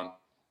this one.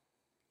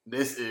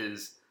 This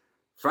is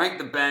Frank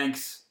the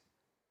Bank's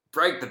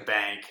Break the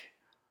Bank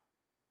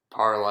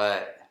Parlay.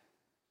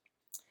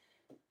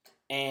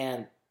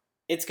 And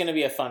it's going to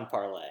be a fun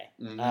parlay.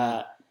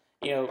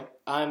 Mm-hmm.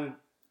 I'm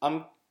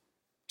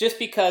just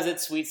because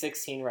it's Sweet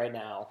 16 right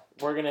now.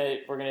 We're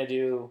gonna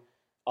do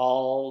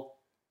all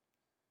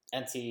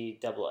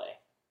NCAA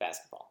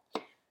basketball,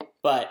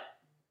 but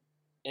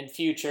in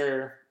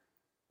future,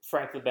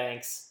 Frank the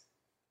Bank's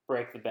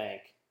Break the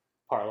Bank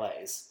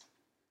parlays.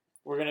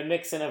 We're gonna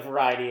mix in a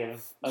variety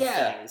of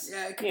things.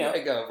 Yeah, it could be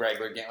like a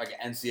regular game, like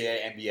an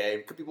NCAA, NBA.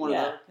 It could be one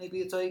of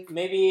those.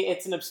 Maybe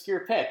it's an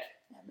obscure pick.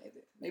 Yeah,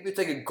 maybe it's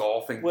like a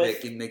golfing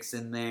pick you mix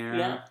in there.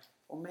 Yeah.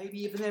 Or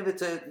maybe even if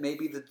it's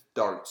maybe the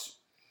darts.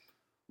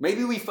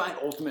 Maybe we find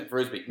ultimate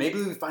frisbee.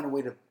 Maybe we find a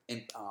way to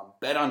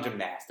bet on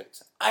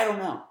gymnastics. I don't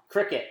know.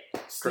 Cricket,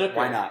 snooker.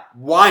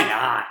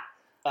 Why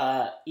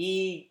not?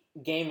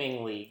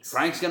 E-gaming leagues.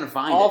 Frank's gonna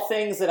find all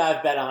things that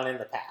I've bet on in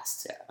the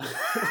past. Yeah.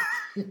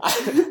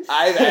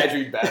 I've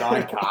actually bet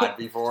on COD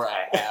before.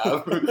 I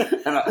have,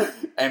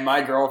 and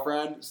my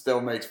girlfriend still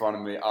makes fun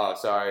of me. Oh,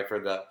 sorry for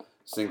the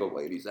single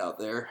ladies out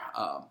there.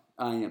 I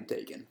am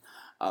taken.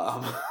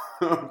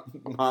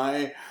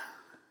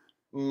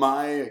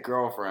 My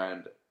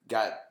girlfriend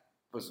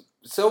was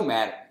so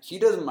mad at me. She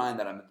doesn't mind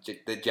that I'm a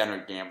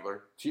degenerate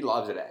gambler. She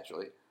loves it,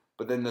 actually.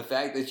 But then the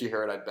fact that she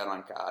heard I bet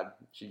on COD,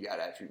 she got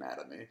actually mad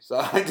at me. So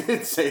I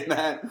did say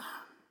that,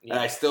 and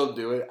I still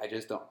do it. I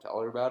just don't tell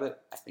her about it.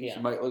 I think she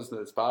might listen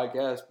to this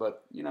podcast,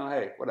 but,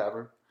 hey,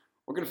 whatever.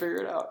 We're going to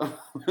figure it out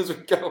as we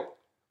go.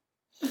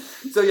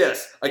 So,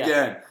 yes,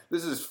 again,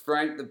 this is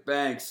Frank the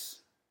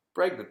Bank's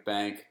Break the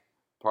Bank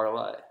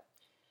Parlay.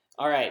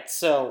 All right,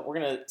 so we're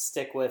going to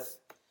stick with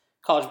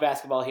college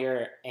basketball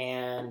here,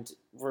 and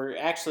we're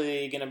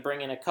actually going to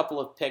bring in a couple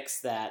of picks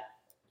that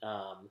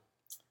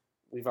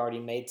we've already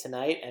made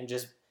tonight and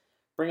just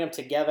bring them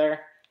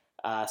together.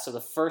 So the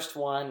first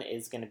one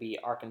is going to be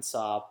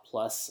Arkansas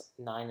plus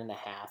 9.5,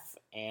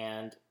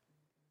 and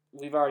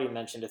we've already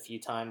mentioned a few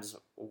times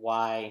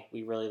why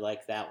we really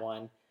like that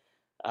one.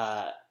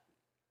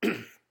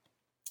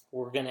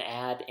 We're going to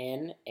add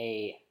in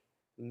a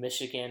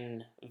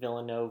Michigan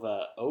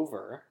Villanova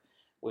over,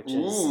 which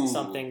is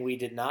something we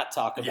did not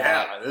talk about.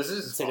 Yeah, this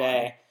is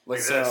today. Look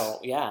at so this.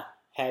 Yeah,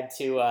 had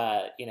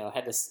to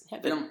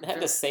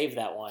save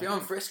that one.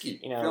 Feeling frisky.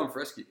 Feeling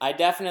frisky. I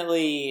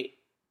definitely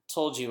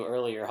told you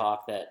earlier,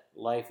 Hawk, that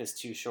life is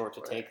too short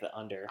to take the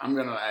under. I'm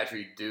gonna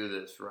actually do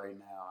this right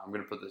now. I'm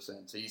gonna put this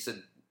in. So you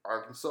said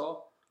Arkansas,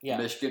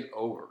 Michigan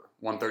over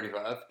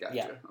 135. Gotcha.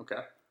 Yeah.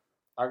 Okay.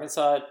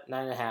 Arkansas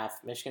 9.5,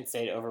 Michigan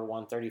State over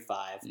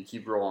 135. You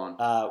keep rolling.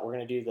 We're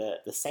gonna do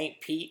the St.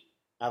 Pete.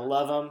 I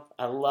love them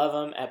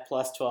at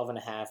plus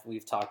 12.5.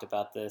 We've talked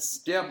about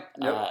this. Yeah.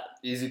 Yep.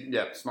 Easy.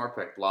 Yeah. Smart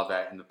pick. Love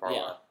that in the parlay.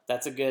 Yeah.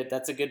 That's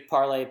a good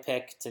parlay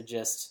pick to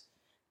just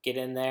get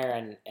in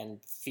there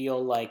and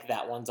feel like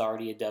that one's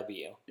already a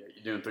W. Yeah.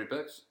 You doing 3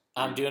 picks?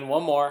 I'm doing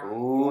one more.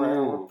 Ooh.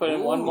 We're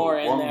putting one more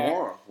in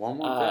there. One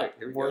more pick.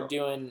 Here we go. We're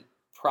doing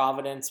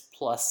Providence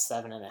plus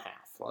 7.5.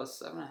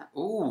 Plus 7.5.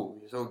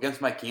 Ooh. So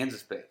against my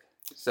Kansas pick.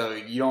 So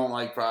you don't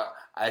like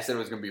I said it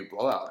was going to be a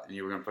blowout, and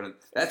you were going to put it.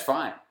 That's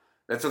fine.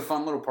 That's a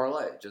fun little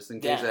parlay, just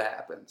in case it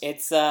happens. It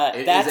is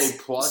a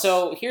plus.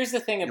 So here's the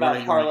thing about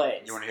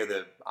parlays. You want to hear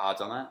the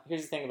odds on that?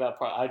 Here's the thing about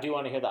parlays. I do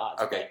want to hear the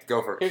odds. Okay,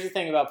 go first. Here's the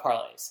thing about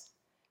parlays.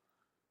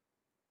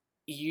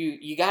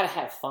 You got to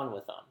have fun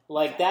with them.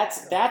 Like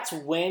that's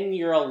when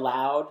you're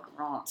allowed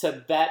to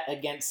bet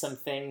against some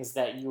things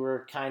that you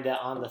were kind of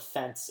on the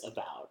fence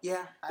about.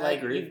 Yeah, I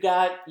agree. You've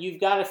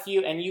got a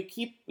few, and you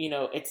keep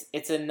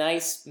it's a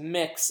nice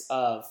mix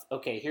of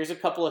here's a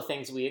couple of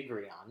things we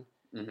agree on.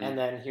 Mm-hmm. And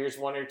then here's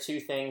one or two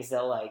things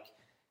that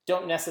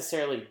don't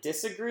necessarily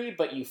disagree,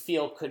 but you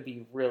feel could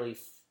be really,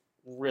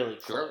 really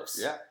close.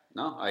 Sure. Yeah.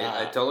 No,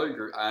 I totally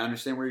agree. I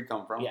understand where you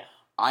come from. Yeah.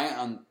 I,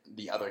 on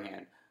the other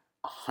hand,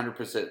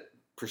 100%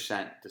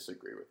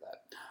 disagree with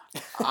that.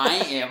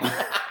 I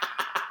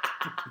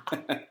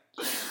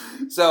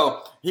am.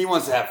 So he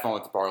wants to have fun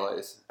with the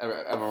parlays.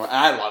 Everyone,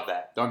 I love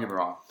that. Don't get me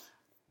wrong.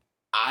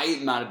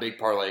 I'm not a big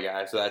parlay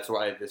guy, so that's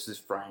why this is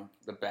Frank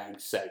the Bank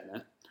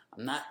segment.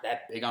 I'm not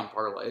that big on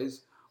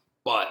parlays,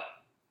 but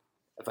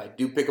if I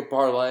do pick a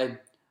parlay,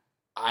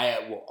 I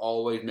will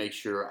always make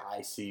sure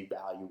I see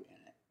value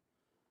in it.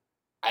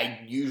 I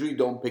usually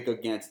don't pick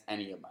against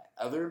any of my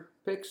other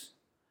picks,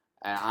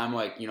 and I'm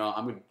like,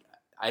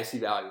 I see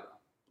value.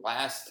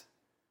 Last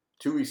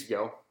 2 weeks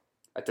ago,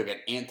 I took an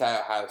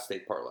anti-Ohio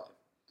State parlay,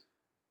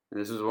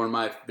 and this was one of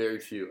my very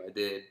few. I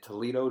did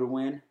Toledo to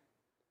win,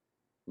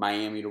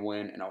 Miami to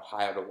win, and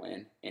Ohio to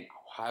win, and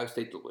Ohio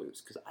State to lose,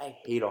 because I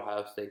hate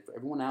Ohio State. For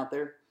everyone out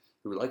there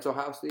who likes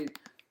Ohio State,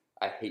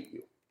 I hate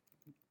you.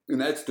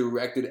 And that's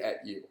directed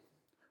at you.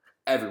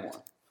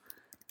 Everyone.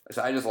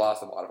 So I just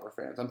lost a lot of our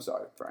fans. I'm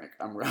sorry, Frank.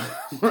 I'm really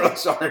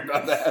sorry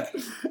about that.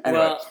 Anyway,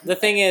 well, the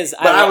thing is...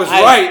 I was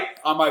right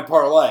on my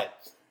parlay,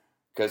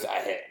 because I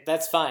hate it.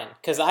 That's fine,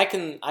 because I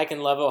can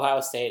love Ohio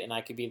State, and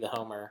I could be the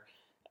homer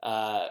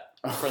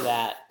for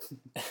that.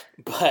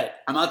 But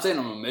I'm not saying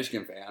I'm a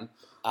Michigan fan.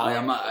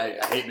 I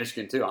hate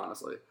Michigan too,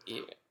 honestly.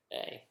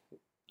 Hey, you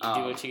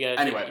do what you gotta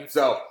do. Anyway,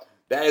 so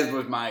that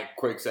was my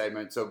quick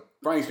segment. So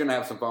Frank's gonna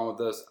have some fun with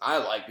this. I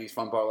like these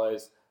fun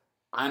parlays.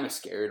 I'm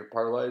scared of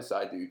parlays, so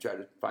I do try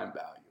to find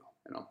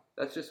value.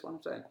 That's just what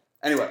I'm saying.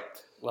 Anyway,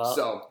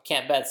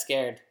 can't bet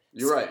scared.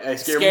 You're right. Hey,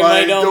 scared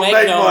money don't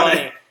make no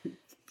money.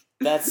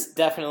 That's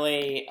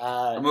definitely.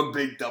 I'm a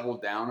big double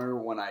downer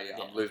when I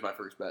lose my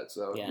first bet,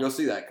 so you'll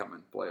see that come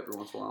into play every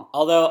once in a while.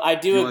 Although I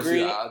do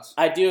agree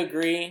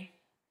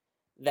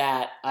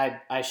that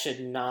I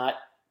should not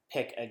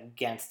pick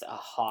against a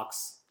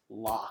Hawks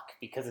lock,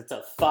 because it's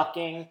a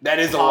fucking that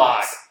is a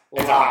lock.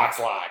 It's a Hawks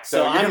lock.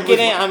 So I'm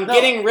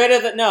getting rid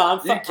of it. No,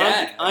 no.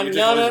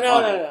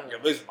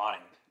 You're losing money.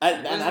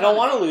 I don't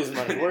want to lose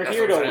money. We're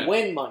here to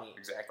win money.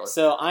 Exactly.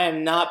 So I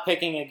am not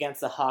picking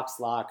against the Hawks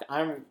lock.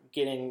 I'm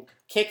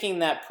kicking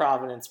that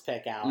Providence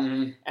pick out,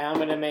 and I'm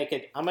gonna make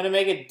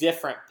a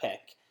different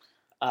pick.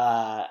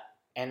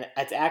 And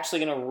it's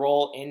actually going to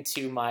roll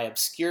into my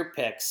obscure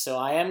picks. So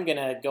I am going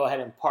to go ahead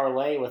and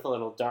parlay with a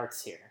little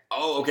darts here.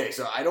 Oh, okay.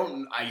 So I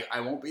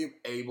won't be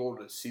able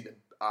to see the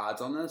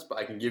odds on this, but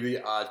I can give you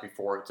the odds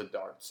before it's a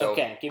dart. So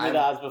okay, give me the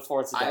odds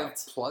before it's a dart. I have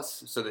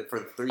plus, so that for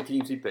the 3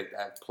 teams he picked,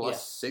 I have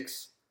plus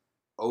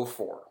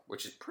 604,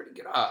 which is pretty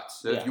good odds.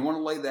 So if you want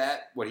to lay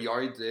that, what he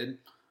already did,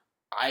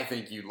 I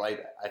think you'd lay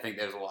that. I think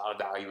there's a lot of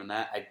value in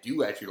that. I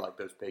do actually like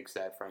those picks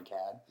that Frank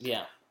had.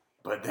 Yeah.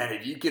 But then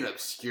if you can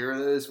obscure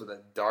this with a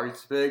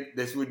darts pick,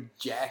 this would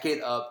jack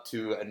it up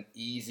to an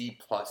easy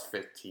plus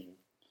 15.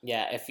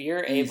 Yeah, if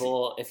you're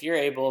able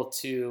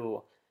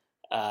to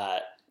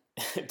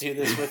do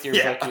this with your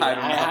bookie,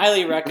 I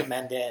highly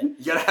recommend it.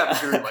 You gotta have a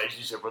good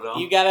relationship with them.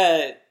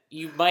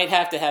 You might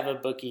have to have a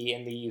bookie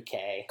in the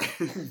UK.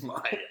 I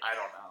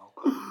don't know.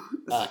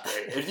 This is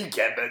great. If you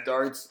can bet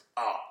darts,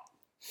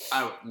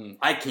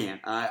 I can't.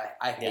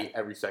 I hate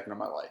every second of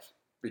my life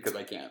because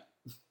I can't.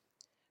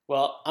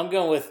 Well, I'm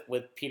going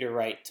with Peter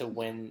Wright to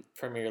win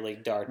Premier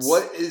League darts.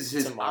 What is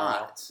his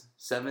tomorrow. odds?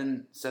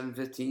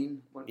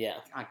 715? Yeah.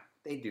 God,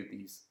 they do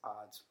these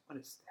odds. What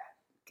is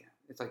that?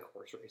 It's like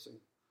horse racing.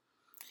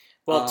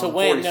 Well, to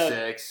win,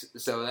 46.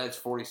 So that's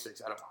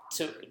 46 out of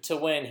 100. To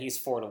win,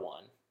 he's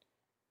 4-1.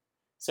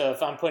 So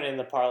if I'm putting in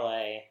the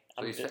parlay,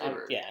 So he's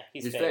favored.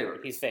 he's favored.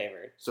 He's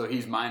favored. So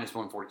he's minus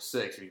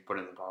 146 if you put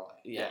in the parlay.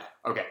 Yeah.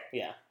 Okay.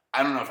 Yeah.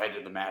 I don't know if I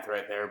did the math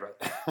right there,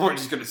 but we're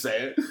just gonna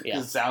say it. Yeah.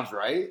 It sounds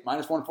right.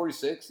 Minus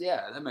 146.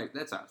 Yeah,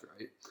 that sounds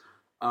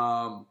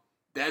right.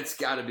 That's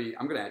got to be.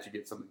 I'm gonna actually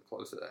get something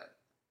close to that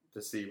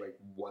to see like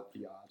what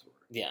the odds were.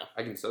 Yeah.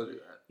 I can still do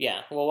that.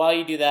 Yeah. Well, while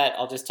you do that,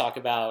 I'll just talk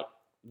about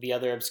the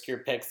other obscure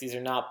picks. These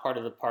are not part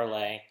of the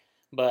parlay,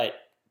 but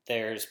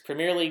there's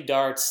Premier League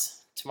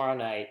darts tomorrow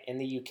night in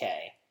the UK,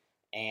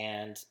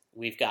 and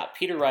we've got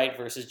Peter Wright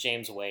versus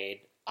James Wade.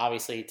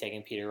 Obviously,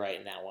 taking Peter Wright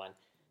in that one.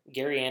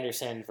 Gary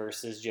Anderson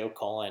versus Joe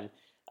Cullen.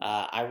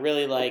 I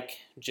really like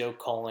Joe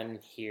Cullen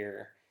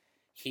here.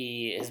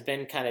 He has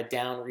been kind of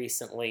down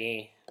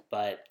recently,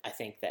 but I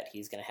think that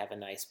he's going to have a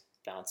nice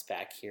bounce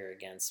back here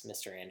against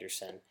Mr.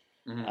 Anderson.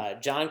 Mm-hmm.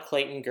 John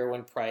Clayton,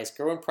 Gerwin Price.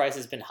 Gerwin Price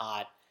has been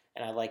hot,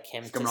 and I like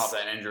him. He's coming off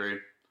that injury,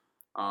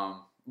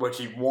 which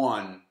he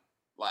won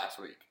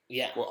last week.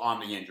 Yeah. Well, on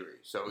the injury.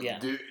 So Yeah.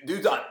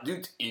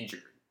 dude's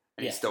injured,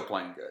 and he's still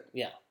playing good.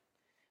 Yeah.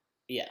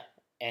 Yeah.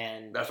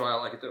 And That's why I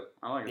like it too.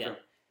 I like it too.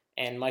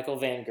 And Michael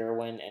Van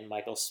Gerwen and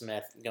Michael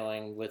Smith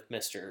going with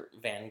Mr.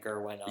 Van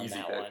Gerwen on Easy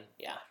that pick. one.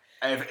 Yeah.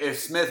 If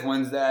Smith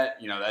wins that,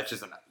 that's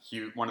just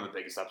one of the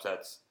biggest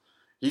upsets.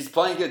 He's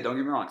playing good. Don't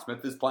get me wrong.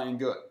 Smith is playing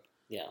good.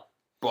 Yeah.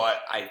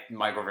 But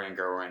Michael Van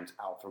Gerwen's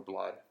out for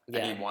blood, and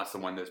Yeah. he wants to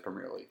win this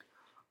Premier League.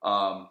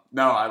 No,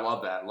 I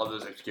love that. I love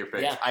those obscure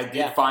picks. Yeah, I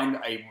did find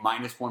a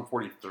minus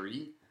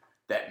 143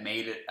 that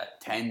made it a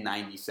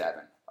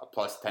 1097, a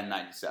plus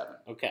 1097.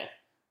 Okay.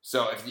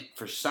 So if you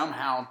for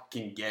somehow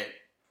can get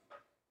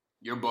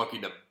your bookie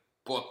to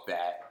book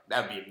that,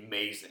 that'd be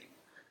amazing.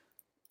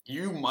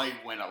 You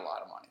might win a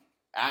lot of money.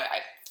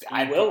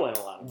 I will win a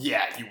lot of money.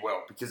 Yeah, you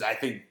will, because I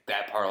think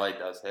that parlay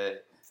does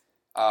hit.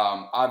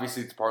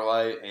 Obviously, it's a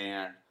parlay,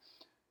 and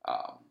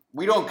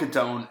we don't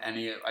condone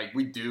any. Like,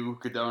 we do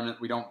condone it.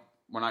 We're not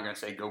going to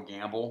say go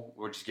gamble.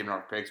 We're just giving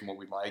our picks and what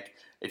we like.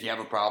 If you have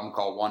a problem,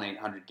 call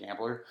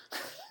 1-800-GAMBLER.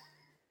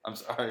 I'm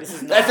sorry.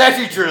 That's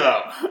actually true,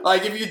 though.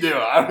 Like, if you do,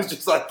 I was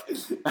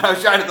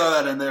trying to throw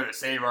that in there to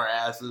save our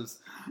asses.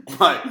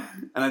 And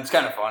it's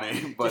kind of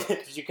funny. But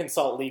did you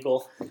consult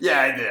legal?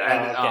 Yeah, I did.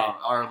 Okay.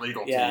 Our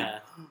legal team.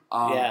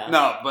 Yeah.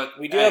 No, but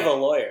we do have a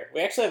lawyer.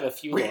 We actually have a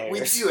few lawyers. We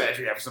do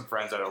actually have some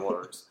friends that are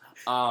lawyers.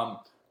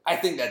 I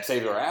think that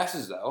saves our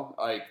asses, though.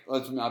 Like,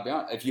 let's not be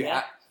honest.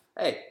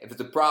 If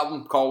it's a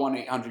problem, call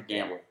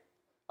 1-800-GAMBLER.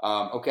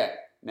 Okay,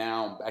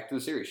 now back to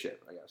the serious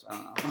shit, I guess. I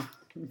don't know.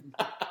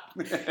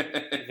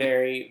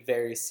 Very,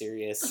 very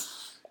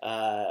serious.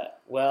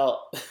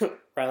 Well,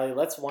 Riley,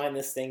 let's wind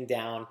this thing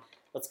down.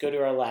 Let's go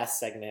to our last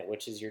segment,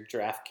 which is your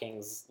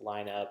DraftKings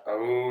lineup.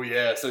 Oh,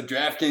 yeah. So,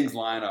 DraftKings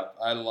lineup.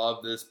 I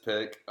love this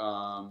pick,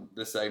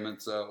 this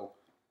segment. So,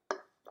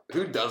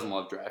 who doesn't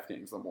love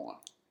DraftKings, number one?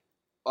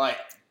 Like,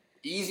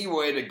 easy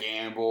way to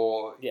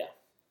gamble. Yeah.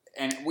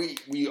 And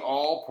we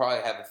all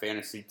probably have a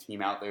fantasy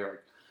team out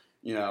there.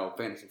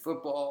 Fantasy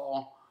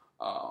football,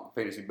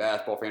 fantasy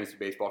basketball, fantasy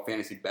baseball,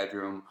 fantasy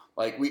bedroom.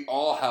 Like, we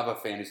all have a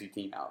fantasy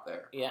team out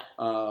there. Yeah.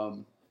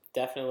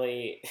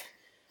 Definitely.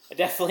 I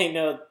definitely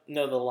know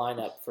the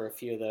lineup for a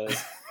few of those.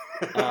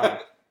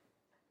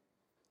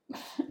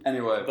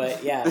 Anyway.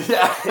 But yeah.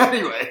 Yeah,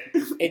 anyway.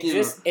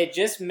 It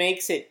just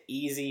makes it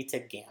easy to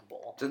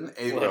gamble.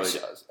 It really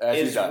does.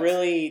 It's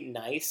really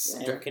nice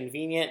and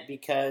convenient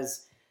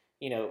because,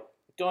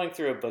 going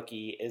through a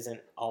bookie isn't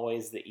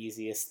always the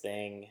easiest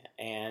thing.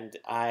 And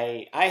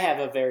I have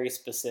a very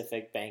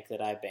specific bank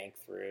that I bank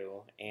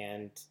through,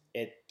 and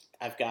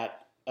I've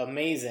got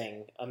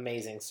amazing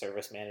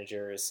service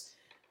managers,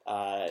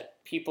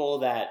 people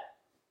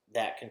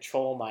that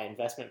control my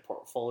investment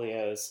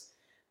portfolios.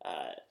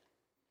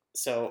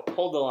 So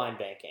hold the line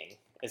banking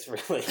is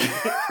really.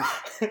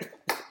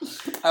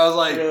 I was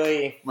like,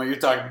 really, well, you're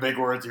talking big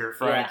words here,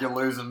 Frank. Yeah. You're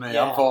losing me.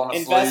 Yeah. I'm falling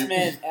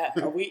asleep.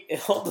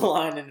 Hold the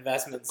line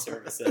investment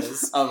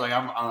services. I was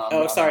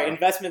like,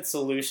 investment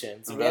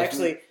solutions.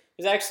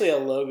 There's actually a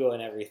logo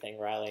and everything,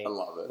 Riley. I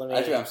love it.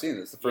 Actually, I'm seeing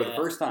this for the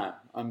first time.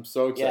 I'm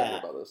so excited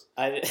about this.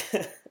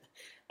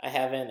 I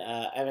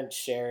haven't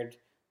shared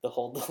the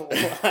Hold the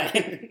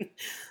Line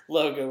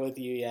logo with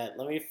you yet.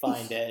 Let me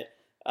find it.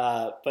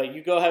 But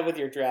you go ahead with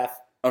your draft.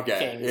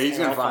 Okay, Kings, he's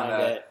gonna find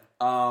that.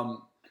 It.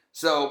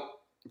 So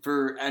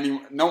for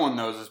anyone, no one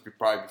knows this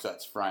probably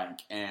besides Frank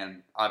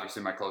and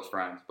obviously my close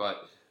friends.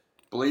 But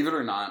believe it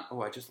or not,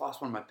 I just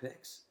lost one of my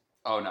picks.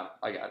 Oh no,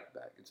 I got it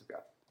back. It's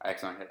okay. I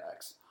accidentally hit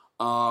X.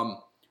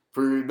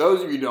 For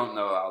those of you who don't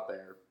know out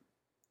there,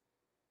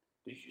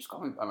 did you just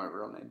call me by my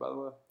real name, by the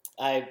way?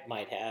 I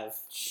might have.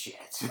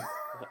 Shit.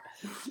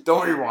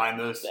 Don't rewind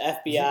this. The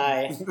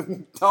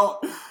FBI.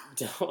 Don't.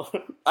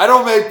 I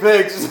don't make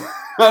picks.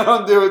 I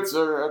don't do it,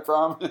 sir. I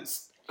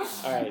promise.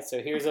 All right,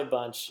 so here's a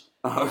bunch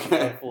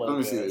Okay, of let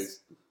me see logos. these.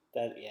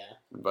 Yeah.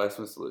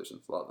 Investment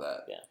solutions, love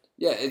that. Yeah.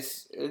 Yeah,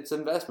 it's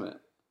investment.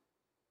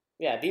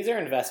 Yeah, these are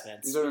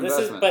investments. These are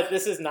investments. But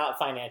this is not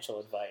financial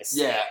advice.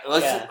 Yeah,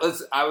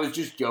 let's. I was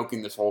just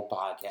joking this whole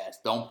podcast.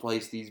 Don't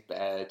place these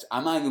bets.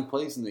 I'm not even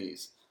placing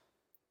these.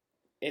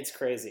 It's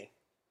crazy.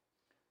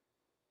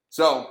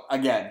 So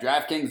again,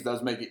 DraftKings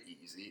does make it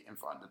easy and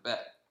fun to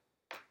bet.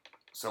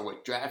 So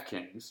with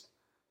DraftKings,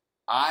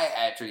 I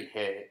actually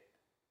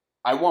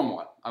I won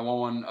one. I won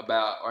one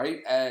about right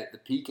at the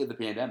peak of the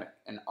pandemic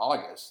in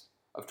August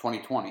of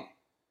 2020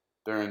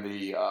 during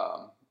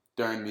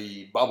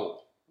the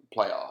bubble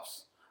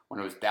playoffs when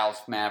it was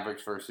Dallas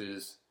Mavericks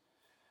versus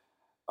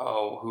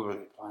who were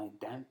they playing?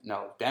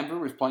 Denver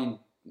was playing.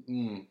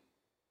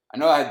 I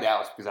know I had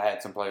Dallas because I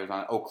had some players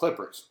on it.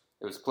 Clippers.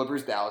 It was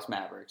Clippers, Dallas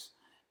Mavericks,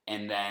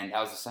 and then that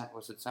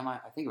was it semi?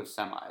 I think it was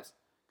semis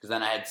because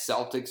then I had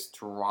Celtics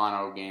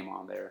Toronto game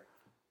on there.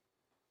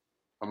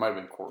 It might have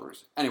been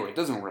quarters. Anyway, it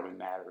doesn't really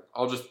matter.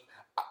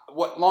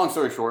 Long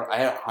story short, I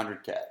had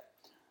 $100K,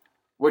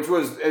 which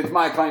it's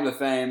my claim to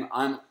fame.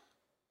 I'm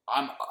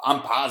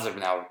positive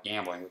now with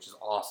gambling, which is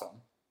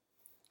awesome.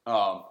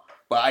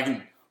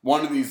 But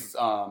one of these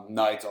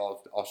nights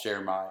I'll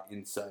share my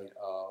insight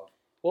of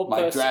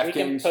my DraftKings. We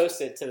can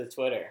post it to the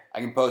Twitter.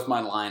 I can post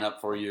my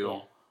lineup for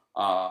you.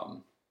 Yeah.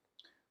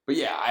 But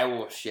yeah, I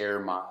will share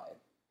my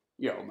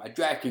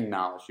DraftKings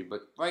knowledge.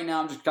 But right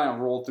now I'm just kind of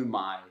roll through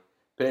my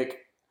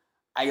pick.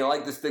 I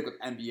like to stick with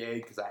NBA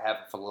because I have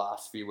a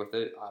philosophy with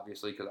it,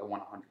 obviously, because I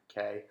won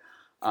 $100K.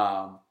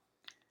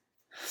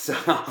 So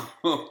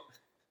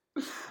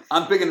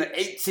I'm picking an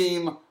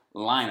 8-team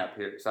lineup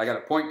here. So I got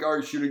a point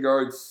guard, shooting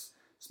guards,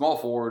 small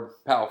forward,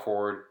 power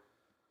forward,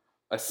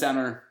 a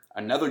center,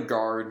 another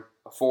guard,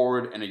 a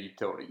forward, and a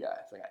utility guy.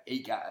 So I got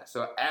 8 guys.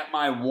 So at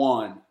my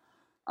 1,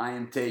 I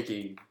am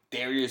taking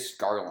Darius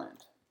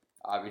Garland.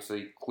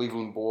 Obviously,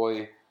 Cleveland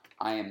boy.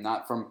 I am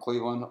not from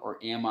Cleveland, or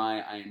am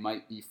I? I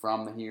might be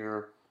from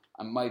here.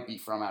 I might be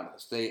from out of the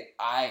state.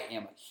 I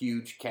am a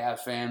huge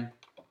Cavs fan,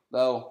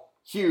 though.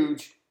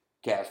 Huge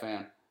Cavs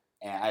fan.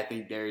 And I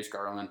think Darius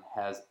Garland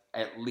has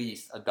at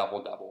least a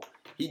double-double.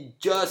 He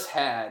just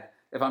had,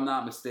 if I'm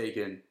not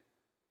mistaken,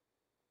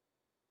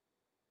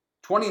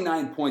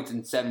 29 points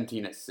and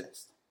 17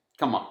 assists.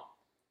 Come on.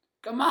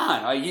 Come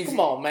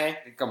on, man.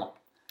 Come on.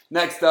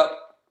 Next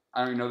up, I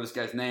don't even know this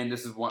guy's name.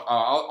 This is one.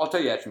 I'll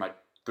tell you actually my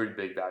 3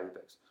 big value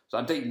picks. So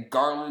I'm taking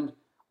Garland,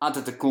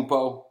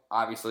 Antetokounmpo,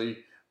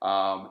 obviously,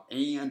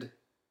 and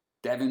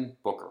Devin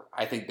Booker.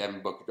 I think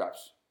Devin Booker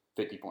drops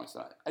 50 points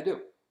tonight. I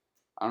do.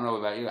 I don't know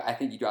about you. I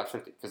think he drops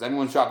 50. Because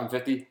everyone's dropping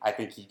 50. I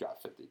think he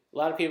drops 50. A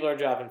lot of people are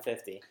dropping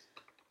 50.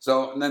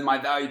 So, and then my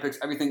value picks,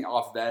 everything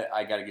off that,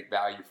 I got to get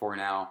value for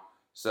now.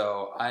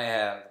 So I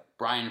have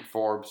Brian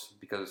Forbes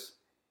because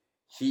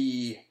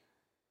he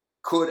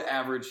could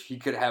have a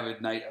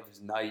night of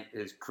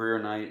his career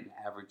night, and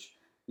average,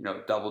 get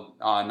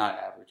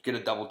a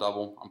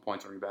double-double on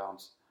points and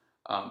rebounds.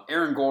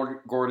 Aaron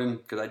Gordon,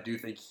 because I do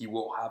think he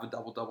will have a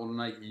double-double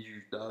tonight. He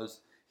usually does.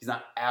 He's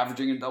not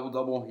averaging a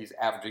double-double. He's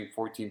averaging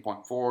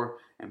 14.4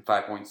 and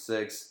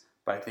 5.6,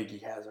 but I think he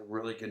has a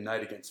really good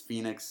night against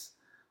Phoenix.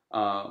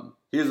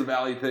 Here's a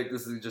value pick.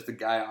 This is just a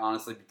guy,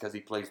 honestly, because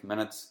he plays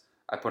minutes.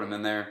 I put him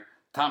in there.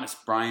 Thomas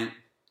Bryant.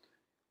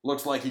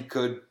 Looks like he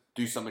could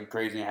do something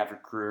crazy and have a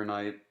career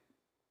night.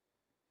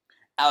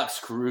 Alex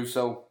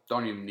Caruso.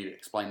 Don't even need to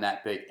explain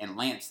that pick. And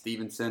Lance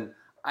Stevenson.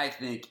 I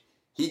think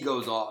he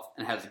goes off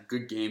and has a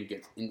good game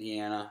against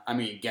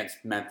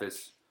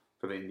Memphis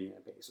for the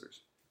Indiana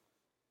Pacers.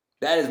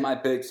 That is my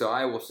pick, so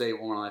I will say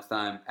it one last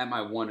time. At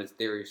my 1 is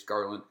Darius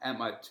Garland. At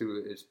my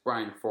 2 is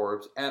Brian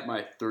Forbes. At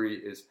my 3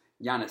 is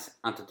Giannis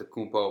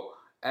Antetokounmpo.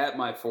 At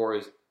my 4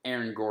 is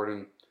Aaron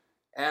Gordon.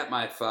 At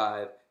my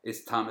 5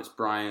 is Thomas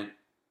Bryant.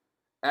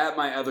 At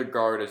my other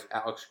guard is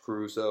Alex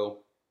Caruso.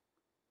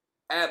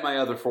 At my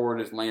other forward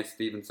is Lance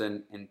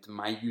Stevenson. And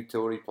my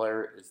utility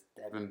player is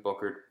Devin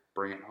Booker.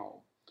 Bring it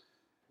home.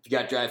 If you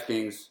got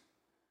DraftKings,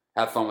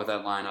 have fun with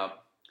that lineup.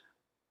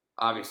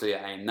 Obviously,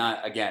 I am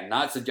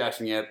not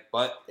suggesting it,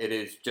 but it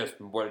is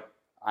just what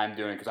I'm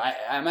doing because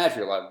I'm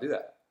actually allowed to do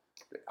that.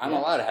 I'm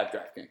allowed to have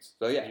DraftKings.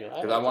 So yeah,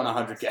 because I won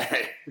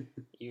 $100K.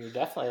 You're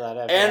definitely allowed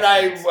to have and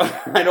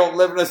DraftKings. I don't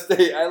live in a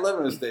state. I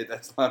live in a state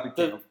that's allowed to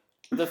count.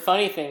 The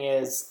funny thing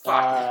is,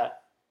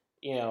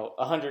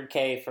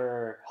 $100K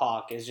for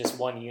Hawk is just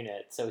 1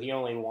 unit, so he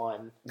only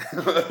won.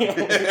 he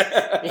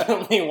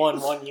only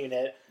won 1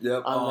 unit.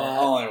 Yep, on that.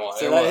 Only one.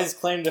 So that his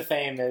claim to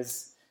fame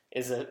is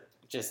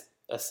just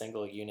a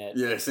single unit.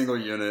 Yeah, a single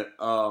unit.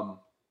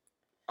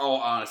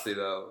 Honestly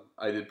though,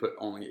 I did put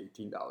only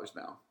 $18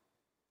 down.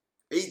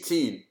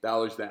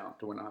 $18 down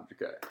to win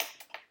 $100K.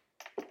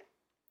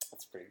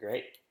 That's pretty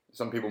great.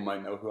 Some people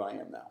might know who I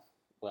am now.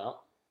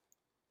 Well,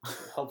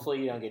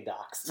 hopefully you don't get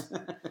doxxed.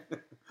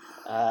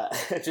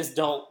 Just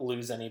don't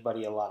lose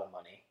anybody a lot of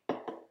money.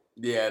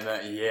 Yeah,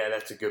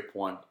 that's a good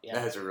point. Yeah.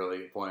 That's a really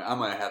good point. I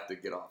might have to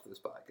get off this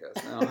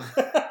podcast now.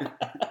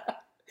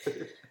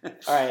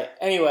 All right.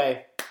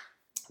 Anyway,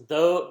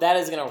 though that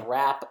is going to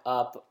wrap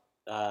up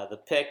the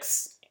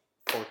picks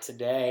for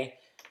today.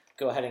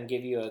 Go ahead and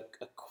give you a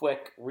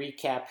quick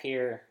recap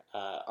here.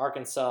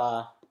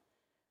 Arkansas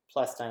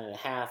plus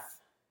 9.5,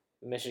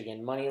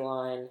 Michigan money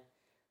line,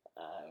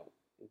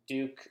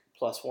 Duke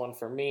plus 1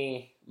 for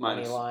me,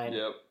 money line.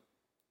 Yep.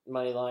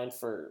 Money line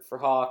for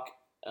Hawk.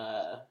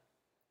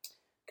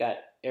 Got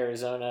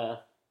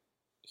Arizona,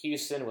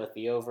 Houston with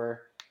the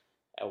over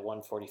at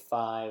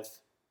 145.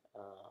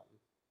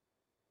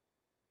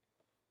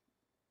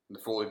 The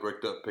fully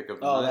bricked up pick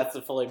of the night. Oh, that's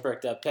the fully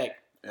bricked up pick.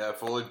 Yeah,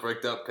 fully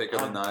bricked up pick of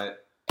the night.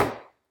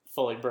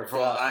 Fully bricked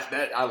up.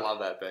 I love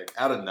that pick.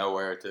 Out of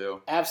nowhere,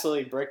 too.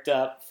 Absolutely bricked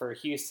up for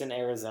Houston,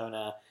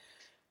 Arizona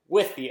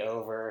with the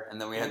over.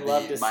 And then we had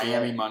the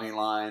Miami money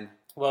line.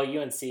 Well,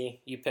 UNC,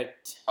 you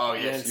picked. Oh,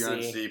 yes,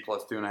 UNC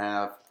plus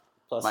 2.5.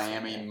 Plus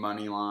Miami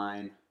money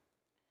line.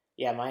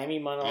 Yeah, Miami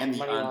money and the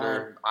money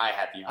under. line. I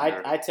had the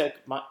under. I took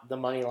the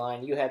money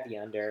line. You had the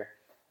under.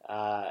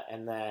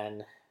 And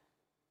then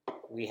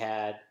we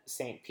had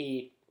St.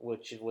 Pete,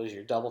 which was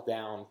your double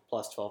down,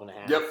 plus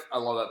 12.5. Yep, I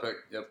love that pick.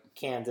 Yep.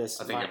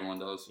 Kansas. I think everyone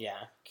does.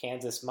 Yeah,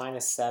 Kansas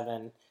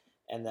 -7.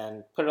 And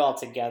then put it all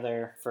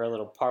together for a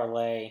little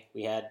parlay.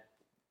 We had,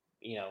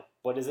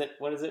 what is it,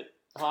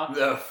 Hawk?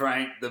 The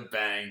Frank the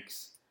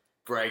Banks.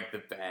 Break the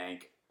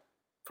bank.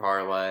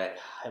 Parlay.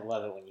 I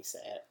love it when you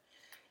say it.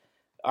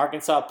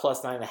 Arkansas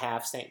plus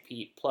 9.5, St.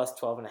 Pete plus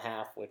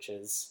 12.5, which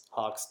is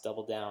Hawks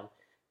double down.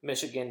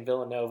 Michigan,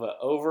 Villanova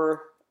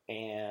over,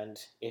 and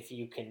if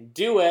you can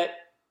do it,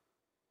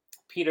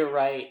 Peter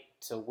Wright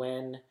to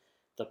win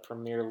the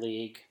Premier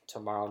League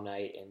tomorrow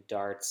night in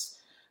darts.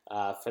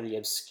 For the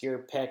obscure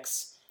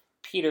picks,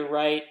 Peter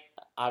Wright,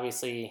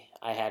 obviously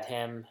I had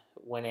him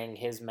winning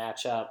his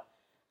matchup.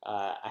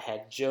 I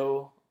had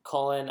Joe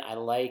Cullen. I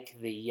like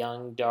the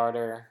young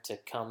darter to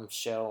come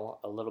show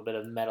a little bit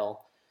of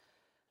mettle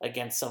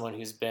against someone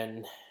who's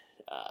been,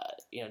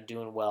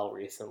 doing well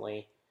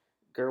recently.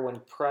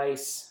 Gerwin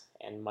Price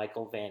and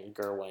Michael Van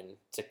Gerwen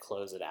to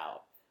close it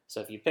out.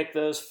 So if you pick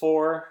those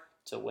 4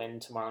 to win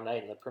tomorrow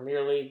night in the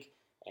Premier League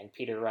and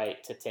Peter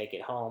Wright to take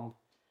it home,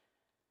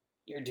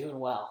 you're doing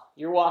well.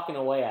 You're walking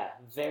away a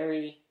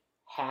very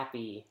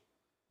happy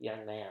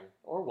young man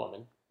or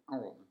woman.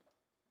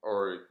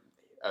 Or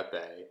a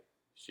they.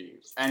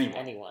 She.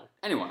 Anyone.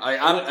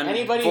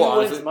 Anybody who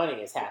wins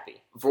money is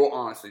happy. Full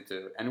honesty,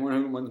 too. Anyone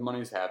who wins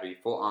money is happy.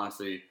 Full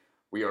honesty,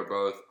 we are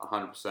both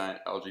 100%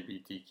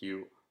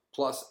 LGBTQ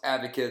plus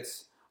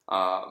advocates,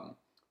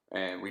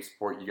 and we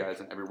support you guys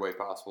in every way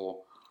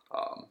possible.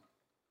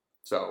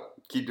 So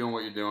keep doing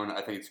what you're doing.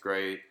 I think it's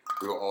great.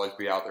 We will always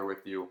be out there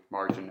with you,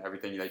 margin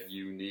everything that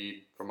you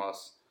need from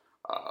us.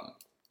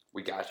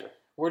 We got you.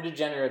 We're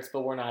degenerates,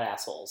 but we're not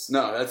assholes.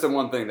 No, that's the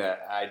one thing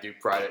that I do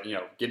pride in,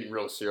 getting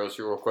real serious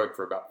real quick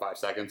for about 5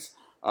 seconds.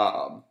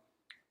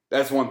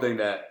 That's one thing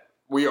that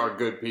we are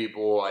good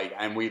people,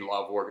 and we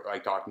love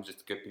talking just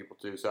to good people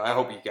too. So I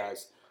hope you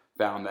guys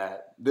found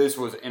that this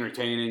was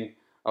entertaining.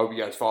 I hope you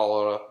guys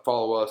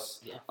follow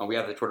us. Yeah. We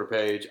have the Twitter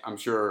page. I'm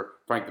sure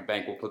Frank the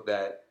Bank will put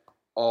that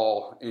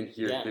all in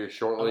here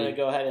shortly. I'm gonna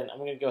go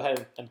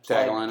ahead and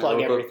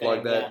plug everything.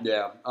 Plug that.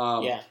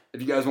 Yeah.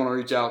 If you guys want to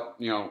reach out,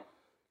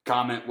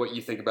 comment what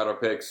you think about our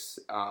picks.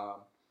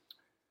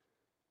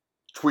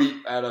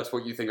 Tweet at us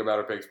what you think about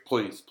our picks.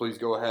 Please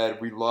go ahead.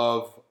 We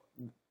love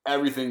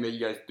everything that you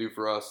guys do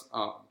for us.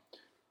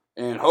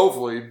 And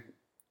hopefully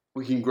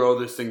we can grow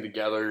this thing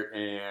together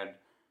and,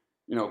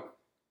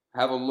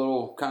 have a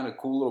little kind of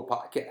cool little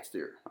podcast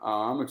here.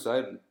 I'm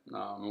excited.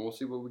 And we'll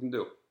see what we can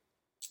do.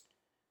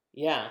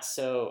 Yeah.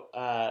 So,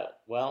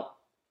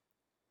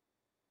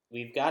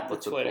 we've got the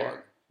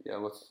Twitter.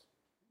 What's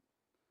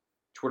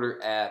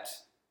Twitter at...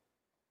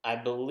 I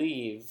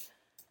believe...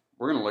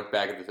 We're going to look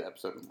back at this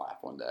episode and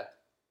laugh one day.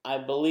 I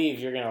believe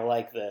you're going to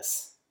like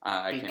this.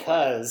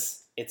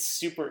 Because it's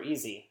super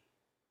easy.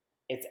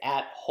 It's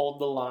at Hold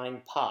the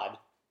Line Pod.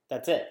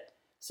 That's it.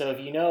 So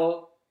if you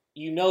know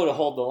to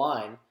hold the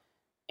line,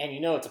 and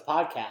it's a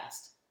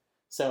podcast.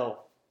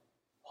 So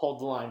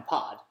Hold the Line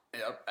Pod.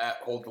 Yep, at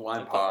Hold the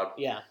Line Pod.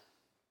 Yeah.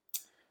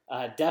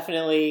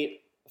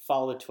 Definitely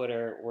follow the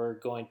Twitter. We're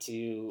going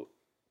to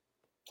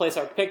place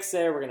our picks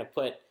there. We're going to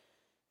put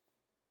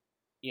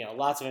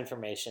lots of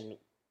information.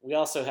 We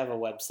also have a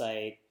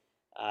website,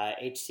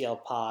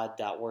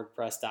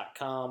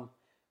 htlpod.wordpress.com,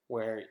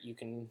 where you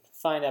can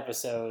find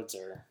episodes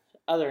or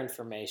other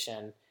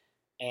information,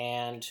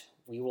 and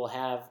we will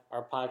have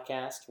our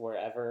podcast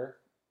wherever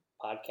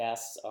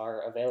podcasts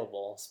are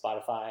available.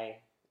 Spotify,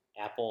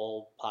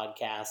 Apple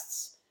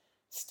Podcasts,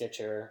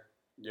 Stitcher.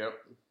 Yep.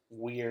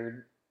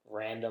 Weird,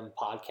 random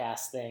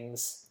podcast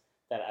things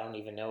that I don't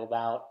even know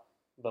about.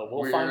 But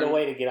we'll find a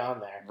way to get on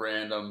there.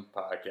 Random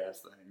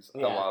podcast things.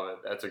 Yeah. I love it.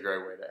 That's a great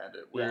way to end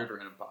it. Weird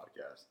random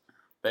podcast.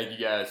 Thank you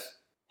guys.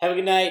 Have a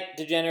good night,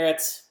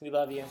 degenerates. We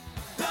love you.